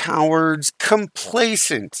 Not cowards,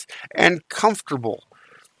 complacent and comfortable.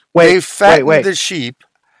 Wait, They fattened wait. the sheep.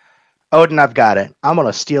 Odin, I've got it. I'm going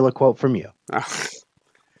to steal a quote from you. All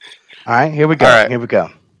right, here we go. All right. Here we go.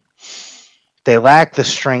 They lack the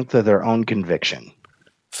strength of their own conviction.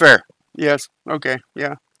 Fair. Yes. Okay.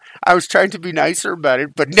 Yeah. I was trying to be nicer about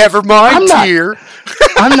it, but never mind, I'm not- dear.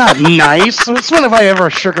 I'm not nice. Since when have I ever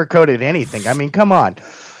sugarcoated anything? I mean, come on.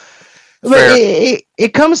 But Fair.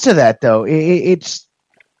 it comes to that, though. It's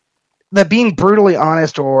that being brutally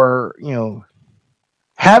honest, or,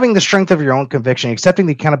 having the strength of your own conviction, accepting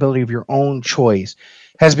the accountability of your own choice,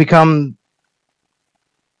 has become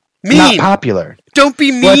not Mean. popular. Don't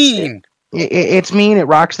be Well, mean. It's mean. It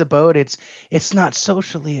rocks the boat. It's not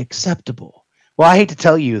socially acceptable. Well, I hate to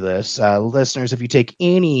tell you this, listeners. If you take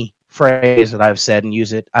any phrase that I've said and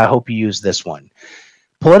use it, I hope you use this one.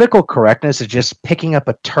 Political correctness is just picking up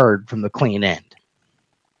a turd from the clean end.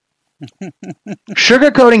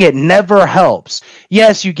 Sugarcoating it never helps.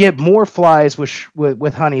 Yes, you get more flies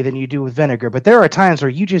with honey than you do with vinegar, but there are times where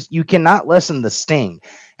you cannot lessen the sting,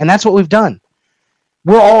 and that's what we've done.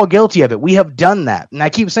 We're all guilty of it. We have done that, and I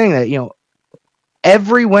keep saying that.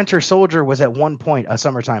 Every winter soldier was at one point a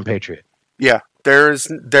summertime patriot. Yeah. There is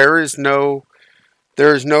no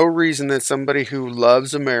reason that somebody who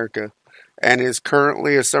loves America and is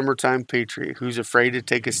currently a summertime patriot who's afraid to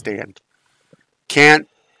take a stand can't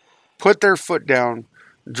put their foot down,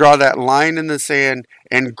 draw that line in the sand,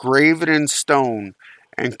 and grave it in stone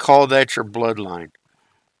and call that your bloodline.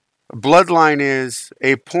 A bloodline is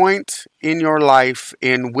a point in your life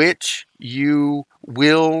in which you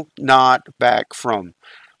will not back from.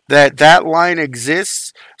 That line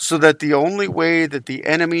exists so that the only way that the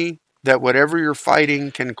enemy, that whatever you're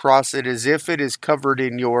fighting, can cross it is if it is covered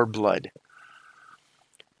in your blood.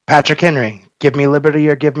 Patrick Henry, give me liberty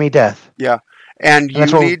or give me death. Yeah. And you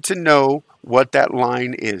That's what- need to know what that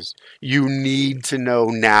line is. You need to know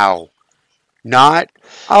now. Not,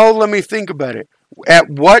 let me think about it. At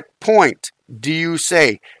what point do you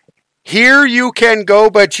say, here you can go,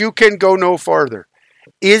 but you can go no farther?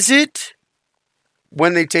 Is it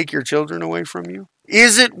when they take your children away from you?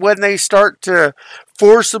 Is it when they start to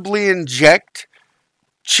forcibly inject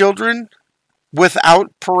children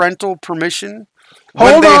without parental permission?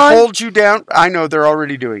 When Hold they on. hold you down? I know they're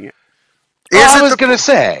already doing it. I was going to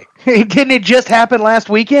say, didn't it just happen last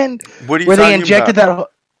weekend? What are you where they talking injected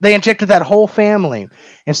about? They injected that whole family.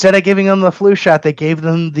 Instead of giving them the flu shot, they gave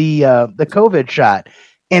them the COVID shot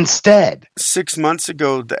instead. 6 months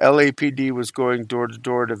ago, the LAPD was going door to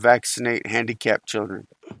door to vaccinate handicapped children.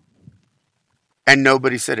 And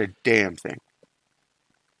nobody said a damn thing.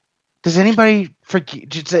 Does anybody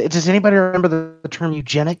Does anybody remember the term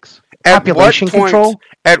eugenics? At Population what point, control?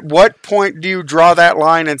 At what point do you draw that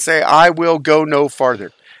line and say, I will go no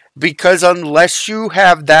farther? Because unless you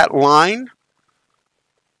have that line,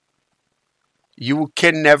 you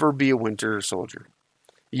can never be a winter soldier.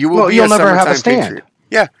 You will be you'll a never have summertime a stand. patriot.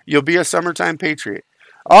 Yeah, you'll be a summertime patriot.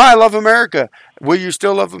 Oh, I love America. Will you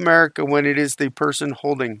still love America when it is the person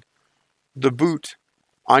holding the boot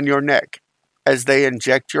on your neck as they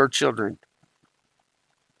inject your children?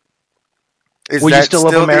 Is Will you that still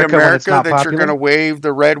still love the America when it's America not that you're going to popular? wave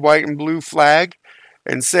the red, white, and blue flag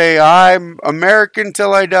and say, I'm American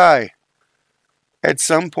till I die? At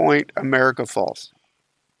some point, America falls.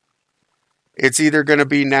 It's either going to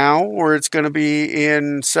be now or it's going to be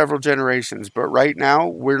in several generations. But right now,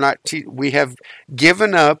 we have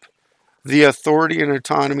given up the authority and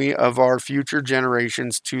autonomy of our future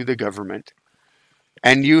generations to the government.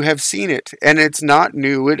 And you have seen it. And it's not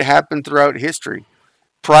new. It happened throughout history.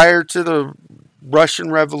 Prior to the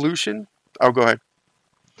Russian Revolution. Oh, go ahead.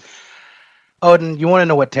 Odin, you want to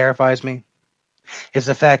know what terrifies me? Is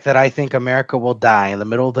the fact that I think America will die in the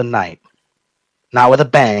middle of the night. Not with a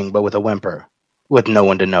bang, but with a whimper. With no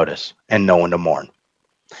one to notice and no one to mourn.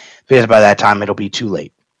 Because by that time, it'll be too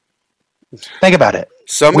late. Think about it.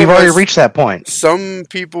 We've already reached that point. Some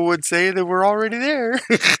people would say that we're already there.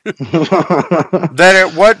 That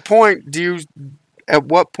at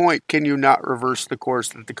what point can you not reverse the course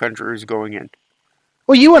that the country is going in?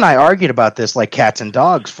 Well, you and I argued about this like cats and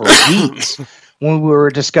dogs for weeks when we were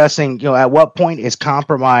discussing, at what point is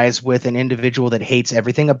compromise with an individual that hates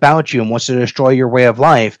everything about you and wants to destroy your way of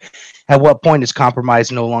life? At what point is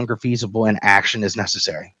compromise no longer feasible and action is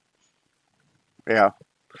necessary? Yeah.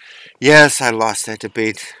 Yes, I lost that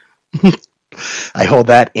debate. I hold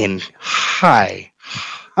that in high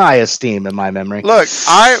esteem in my memory. Look,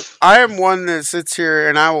 I am one that sits here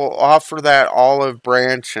and I will offer that olive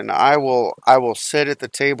branch and I will sit at the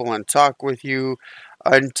table and talk with you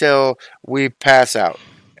until we pass out.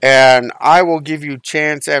 And I will give you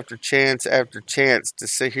chance after chance after chance to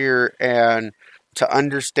sit here and to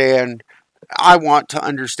understand. I want to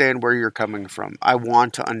understand where you're coming from. I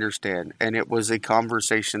want to understand. And it was a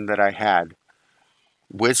conversation that I had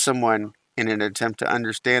with someone in an attempt to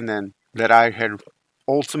understand them that I had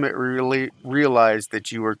ultimately realized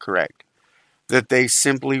that you were correct. That they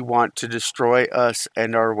simply want to destroy us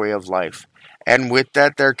and our way of life. And with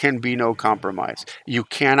that, there can be no compromise. You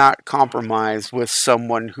cannot compromise with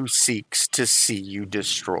someone who seeks to see you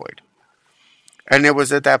destroyed. And it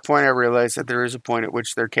was at that point I realized that there is a point at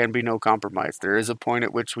which there can be no compromise. There is a point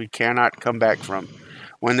at which we cannot come back from.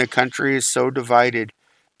 When the country is so divided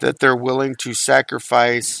that they're willing to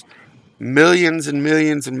sacrifice millions and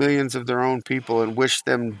millions and millions of their own people and wish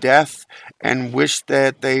them death and wish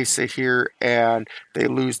that they sit here and they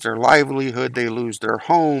lose their livelihood, they lose their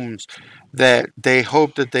homes, that they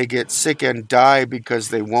hope that they get sick and die because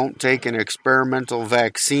they won't take an experimental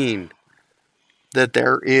vaccine, that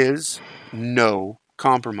there is no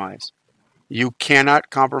compromise. You cannot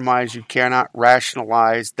compromise, you cannot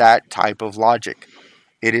rationalize that type of logic.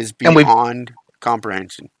 It is beyond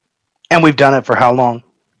comprehension. And we've done it for how long?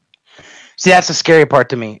 See, that's the scary part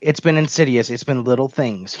to me. It's been insidious. It's been little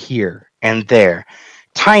things here and there.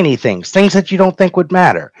 Tiny things that you don't think would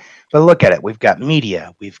matter. But look at it. We've got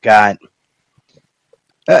media. We've got...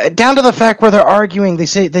 down to the fact where they're arguing. They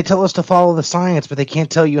tell us to follow the science, but they can't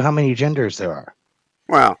tell you how many genders there are.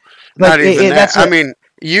 Well, not even that. I mean,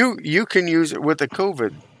 you can use it with the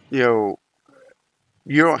COVID.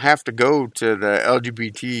 You don't have to go to the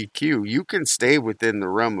LGBTQ. You can stay within the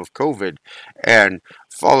realm of COVID and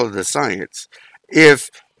follow the science. If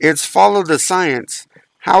it's follow the science,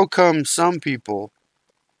 how come some people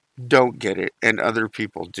don't get it and other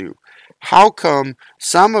people do? How come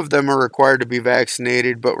some of them are required to be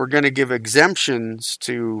vaccinated, but we're going to give exemptions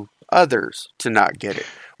to others to not get it?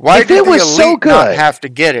 Why did the elite not have to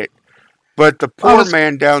get it, but the poor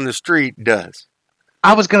man down the street does?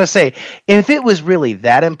 I was going to say, if it was really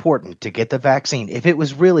that important to get the vaccine, if it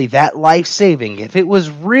was really that life-saving, if it was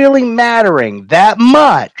really mattering that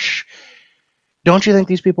much, don't you think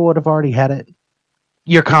these people would have already had it?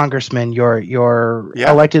 Your congressmen, your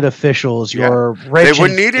elected officials, your rich. They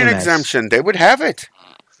wouldn't need an exemption. They would have it.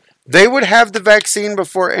 They would have the vaccine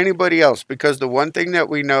before anybody else, because the one thing that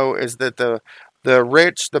we know is that the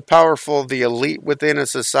rich, the powerful, the elite within a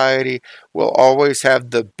society will always have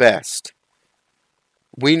the best.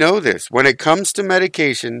 We know this. When it comes to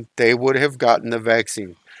medication, they would have gotten the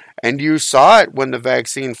vaccine. And you saw it when the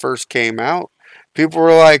vaccine first came out. People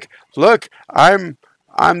were like, look, I'm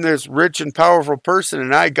this rich and powerful person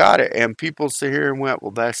and I got it. And people sit here and went,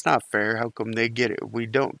 well, that's not fair. How come they get it? We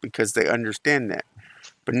don't, because they understand that.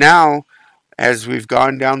 But now, as we've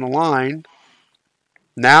gone down the line,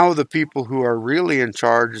 now the people who are really in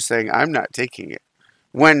charge are saying, I'm not taking it.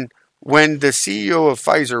 When the CEO of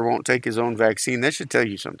Pfizer won't take his own vaccine, that should tell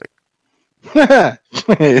you something. I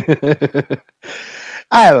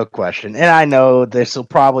have a question, and I know this will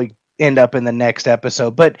probably end up in the next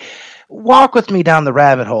episode, but walk with me down the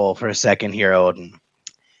rabbit hole for a second here, Odin.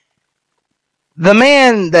 The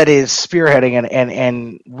man that is spearheading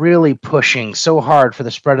and really pushing so hard for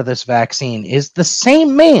the spread of this vaccine is the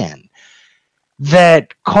same man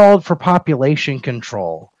that called for population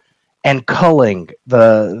control and culling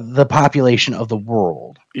the population of the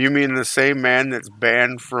world. You mean the same man that's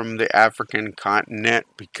banned from the African continent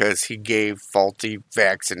because he gave faulty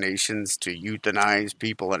vaccinations to euthanize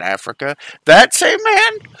people in Africa? That same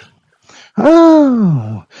man?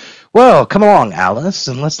 Oh, well, come along, Alice,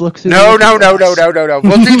 and let's look through. No. We'll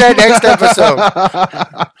do that next episode.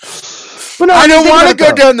 But no, I don't think want to about go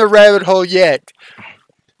it, though. down the rabbit hole yet.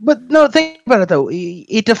 But no, think about it though.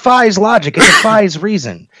 It defies logic. It defies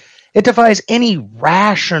reason. It defies any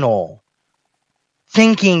rational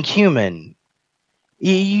thinking human.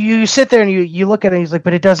 You sit there and you look at it and he's like,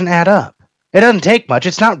 but it doesn't add up. It doesn't take much.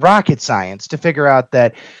 It's not rocket science to figure out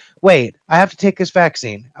that, wait, I have to take this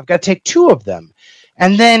vaccine. I've got to take 2 of them.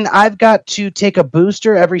 And then I've got to take a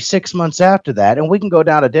booster every 6 months after that. And we can go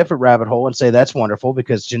down a different rabbit hole and say that's wonderful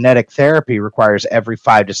because genetic therapy requires every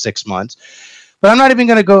 5 to 6 months. But I'm not even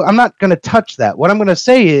going to go, I'm not going to touch that. What I'm going to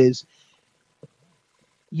say is,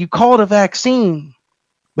 you call it a vaccine,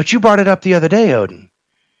 but you brought it up the other day, Odin.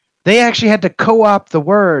 They actually had to co-opt the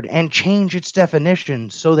word and change its definition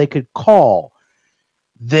so they could call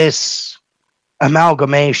this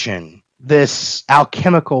amalgamation, this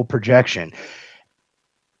alchemical projection,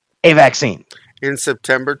 a vaccine. In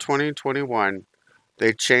September 2021,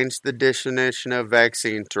 they changed the definition of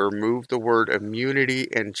vaccine to remove the word immunity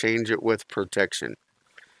and change it with protection.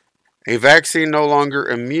 A vaccine no longer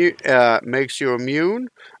makes you immune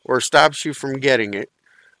or stops you from getting it.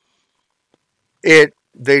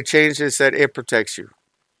 They changed it and said it protects you.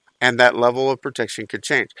 And that level of protection could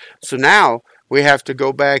change. So now we have to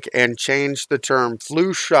go back and change the term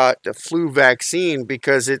flu shot to flu vaccine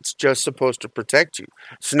because it's just supposed to protect you.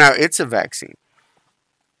 So now it's a vaccine.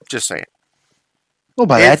 Just saying. Well,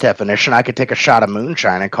 by that definition, I could take a shot of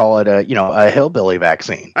moonshine and call it a hillbilly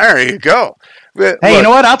vaccine. There you go. But, hey, look, you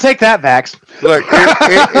know what? I'll take that vax. Look,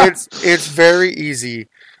 it's very easy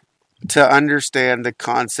to understand the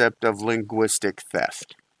concept of linguistic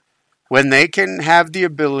theft. When they can have the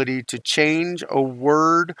ability to change a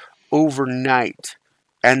word overnight,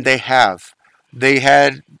 and they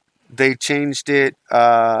changed it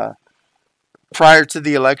prior to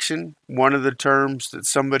the election. One of the terms that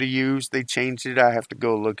somebody used, they changed it. I have to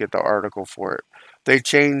go look at the article for it. They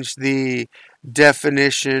changed the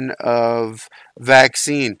definition of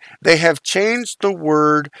vaccine. They have changed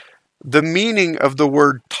the meaning of the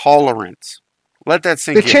word tolerance. Let that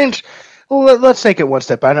sink in. Well, let's take it one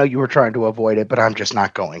step. I know you were trying to avoid it, but I'm just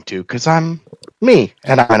not going to because I'm me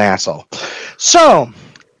and I'm an asshole. So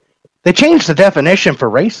they changed the definition for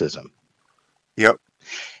racism. Yep.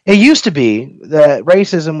 It used to be that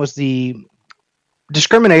racism was the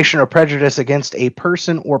discrimination or prejudice against a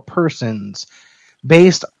person or persons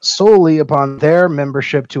based solely upon their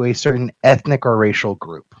membership to a certain ethnic or racial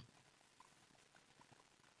group.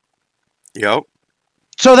 Yep.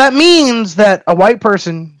 So that means that a white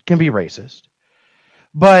person can be racist,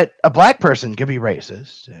 but a black person can be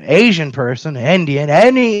racist, an Asian person, Indian,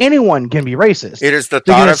 anyone can be racist. It is the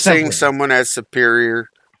thought of seeing someone as superior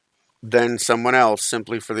than someone else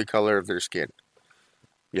simply for the color of their skin.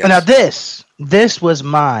 Yes. Now this was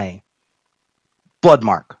my blood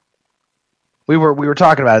mark. We were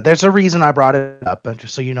talking about it. There's a reason I brought it up, and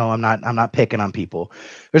just so you know, I'm not picking on people.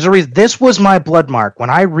 There's a reason. This was my blood mark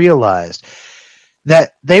when I realized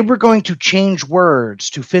that they were going to change words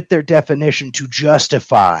to fit their definition to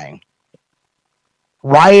justify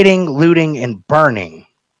rioting, looting, and burning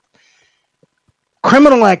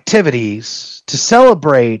criminal activities to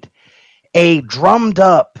celebrate a drummed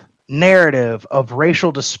up narrative of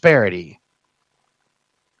racial disparity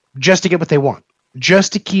just to get what they want,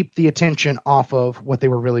 just to keep the attention off of what they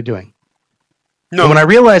were really doing. No. And when I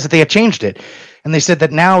realized that they had changed it, and they said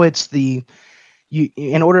that now it's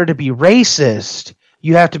in order to be racist,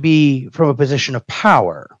 you have to be from a position of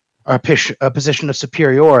power, or a position of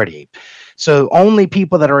superiority. So only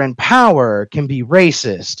people that are in power can be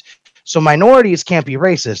racist. So minorities can't be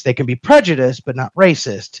racist. They can be prejudiced, but not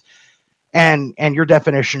racist. And your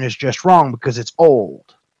definition is just wrong because it's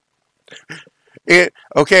old.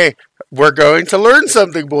 Okay, we're going to learn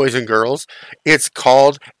something, boys and girls. It's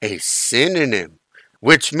called a synonym,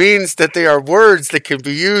 which means that they are words that can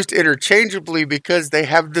be used interchangeably because they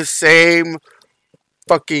have the same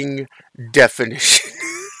fucking definition.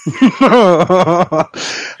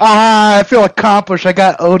 I feel accomplished. I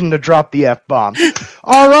got Odin to drop the F-bomb.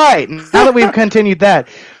 All right, now that we've continued that.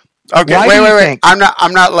 Okay, wait. I'm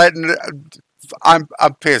not letting. I'm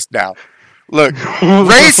pissed now. Look,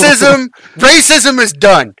 racism is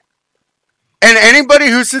done. And anybody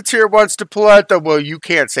who sits here wants to pull out well, you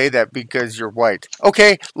can't say that because you're white.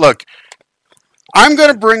 Okay, look, I'm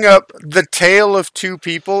going to bring up the tale of two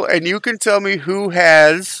people, and you can tell me who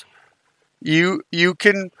has, you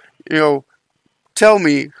can, tell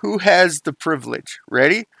me who has the privilege.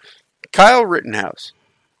 Ready? Kyle Rittenhouse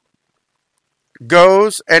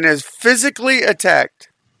goes and is physically attacked,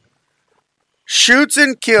 shoots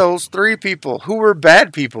and kills 3 people who were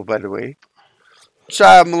bad people, by the way.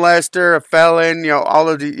 Child molester, a felon, all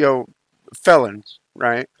of the, felons,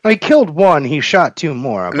 right? He killed 1, he shot 2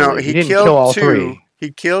 more. No, he didn't kill all 2. 3.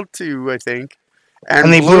 He killed 2, I think.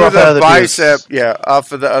 And they blew off the bicep,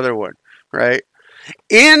 off of the other one, right?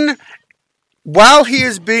 While he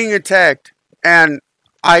is being attacked, and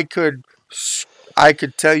I could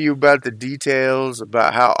tell you about the details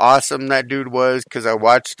about how awesome that dude was because I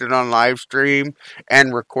watched it on live stream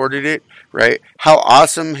and recorded it, right? How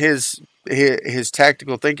awesome his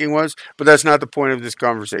tactical thinking was, but that's not the point of this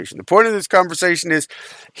conversation. The point of this conversation is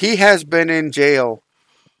he has been in jail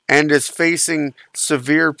and is facing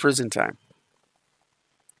severe prison time.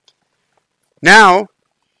 Now,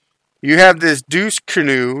 you have this Deuce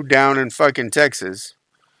Canoe down in fucking Texas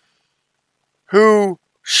who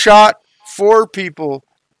shot 4 people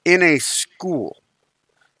in a school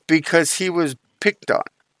because he was picked on.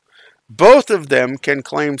 Both of them can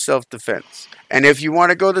claim self-defense. And if you want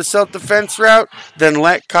to go the self-defense route, then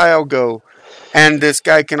let Kyle go. And this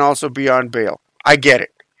guy can also be on bail. I get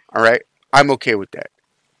it. All right? I'm okay with that.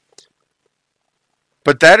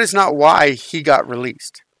 But that is not why he got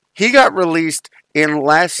released. He got released in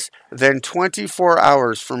less than 24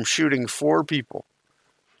 hours from shooting 4 people.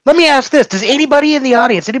 Let me ask this. Does anybody in the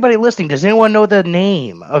audience, anybody listening, does anyone know the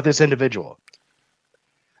name of this individual?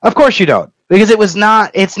 Of course you don't. Because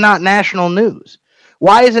it's not national news.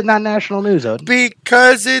 Why is it not national news, Odin?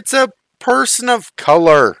 Because it's a person of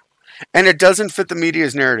color. And it doesn't fit the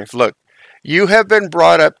media's narrative. Look, you have been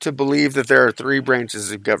brought up to believe that there are 3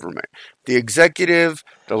 branches of government. The executive,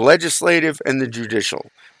 the legislative, and the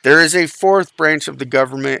judicial. There is a 4th branch of the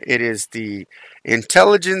government. It is the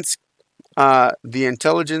intelligence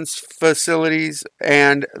facilities,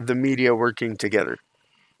 and the media working together.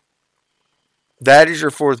 That is your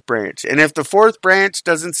 4th branch. And if the 4th branch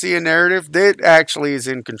doesn't see a narrative, that actually is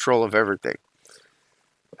in control of everything.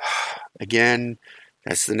 Again,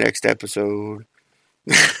 that's the next episode.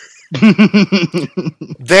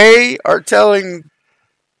 They are telling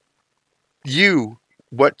you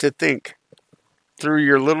what to think through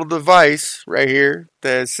your little device right here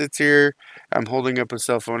that sits here. I'm holding up a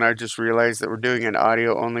cell phone. I just realized that we're doing an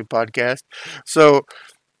audio-only podcast. So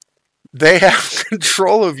they have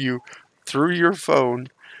control of you through your phone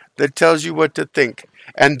that tells you what to think.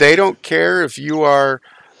 And they don't care if you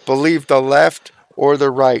believe the left or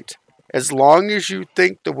the right. As long as you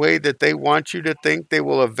think the way that they want you to think, they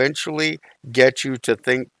will eventually get you to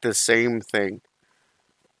think the same thing.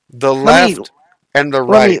 The left and the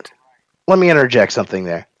right. Let me interject something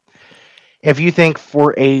there. If you think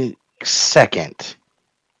for a second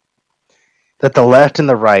that the left and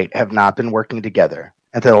the right have not been working together,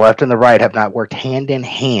 and that the left and the right have not worked hand in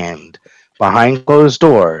hand behind closed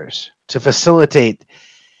doors to facilitate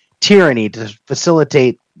tyranny, to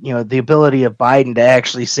facilitate the ability of Biden to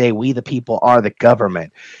actually say we the people are the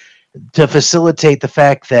government, to facilitate the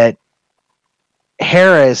fact that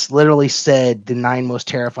Harris literally said the 9 most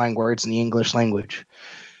terrifying words in the English language.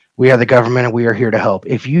 We are the government and we are here to help.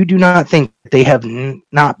 If you do not think they have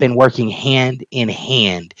not been working hand in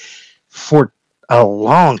hand for a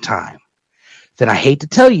long time, then I hate to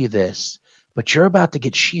tell you this, but you're about to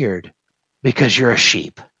get sheared because you're a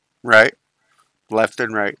sheep. Right. Left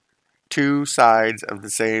and right. 2 sides of the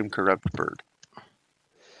same corrupt bird.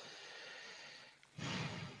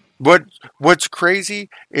 What's crazy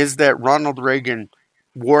is that Ronald Reagan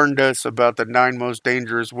warned us about the 9 most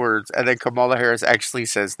dangerous words, and then Kamala Harris actually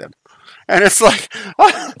says them. And it's like,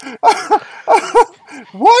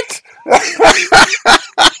 what?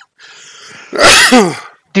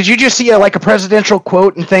 Did you just see a presidential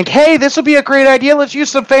quote and think, hey, this will be a great idea, let's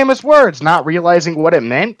use some famous words, not realizing what it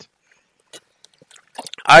meant?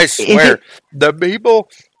 I swear, the people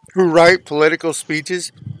who write political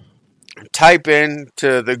speeches type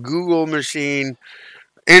into the Google machine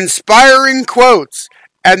inspiring quotes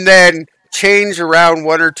and then change around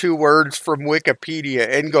 1 or 2 words from Wikipedia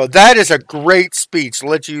and go, that is a great speech,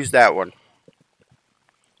 let's use that one.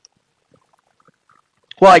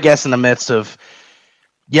 Well, I guess in the midst of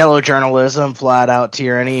yellow journalism, flat out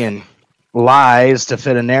tyranny, and lies to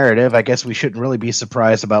fit a narrative, I guess we shouldn't really be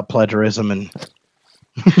surprised about plagiarism and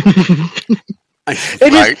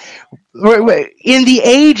right. In the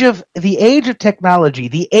age of technology,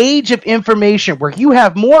 the age of information, where you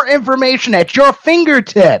have more information at your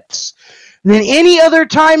fingertips than any other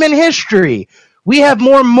time in history, we have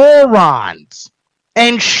more morons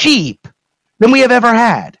and sheep than we have ever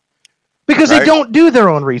had, because they don't do their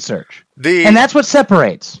own research, and that's what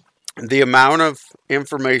separates. The amount of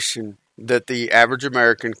information that the average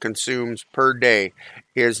American consumes per day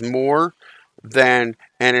is more than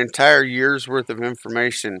an entire year's worth of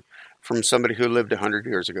information from somebody who lived 100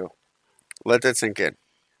 years ago. Let that sink in.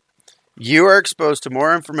 You are exposed to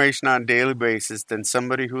more information on a daily basis than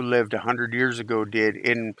somebody who lived 100 years ago did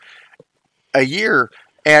in a year,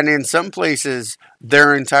 and in some places,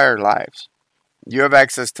 their entire lives. You have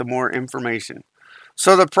access to more information.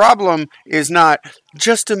 So the problem is not,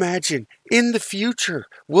 just imagine, in the future,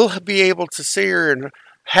 we'll be able to sit here and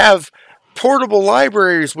have portable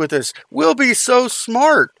libraries with us. We'll be so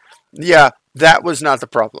smart. Yeah, that was not the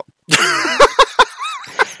problem.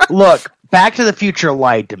 Look, Back to the Future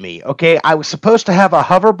lied to me, okay? I was supposed to have a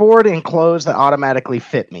hoverboard and clothes that automatically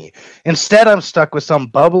fit me. Instead, I'm stuck with some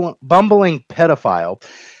bumbling pedophile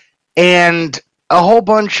and a whole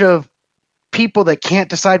bunch of people that can't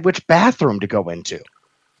decide which bathroom to go into.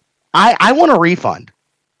 I want a refund.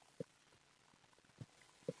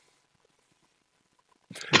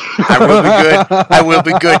 I will be good. I will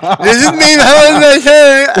be good. This is me.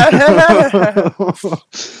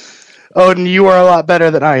 Oh, and you are a lot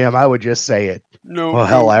better than I am. I would just say it. No. Well,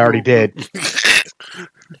 hell, I already did.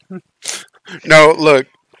 No, look.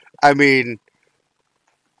 I mean,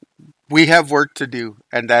 we have work to do,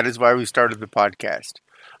 and that is why we started the podcast.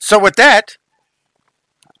 So with that,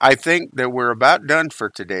 I think that we're about done for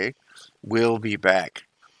today. We'll be back.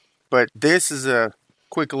 But this is a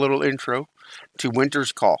quick little intro to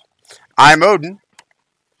Winter's Call. I'm Odin.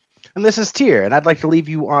 And this is Tyr, and I'd like to leave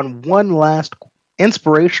you on one last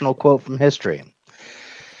inspirational quote from history.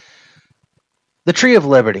 The tree of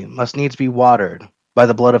liberty must needs be watered by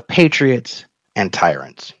the blood of patriots and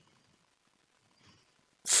tyrants.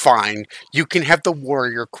 Fine. You can have the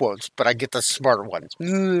warrior quotes, but I get the smart ones.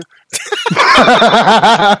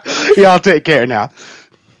 Y'all take care now.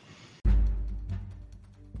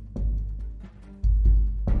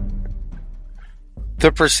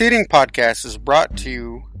 The preceding podcast is brought to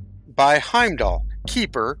you by Heimdall,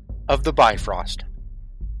 keeper of the Bifrost.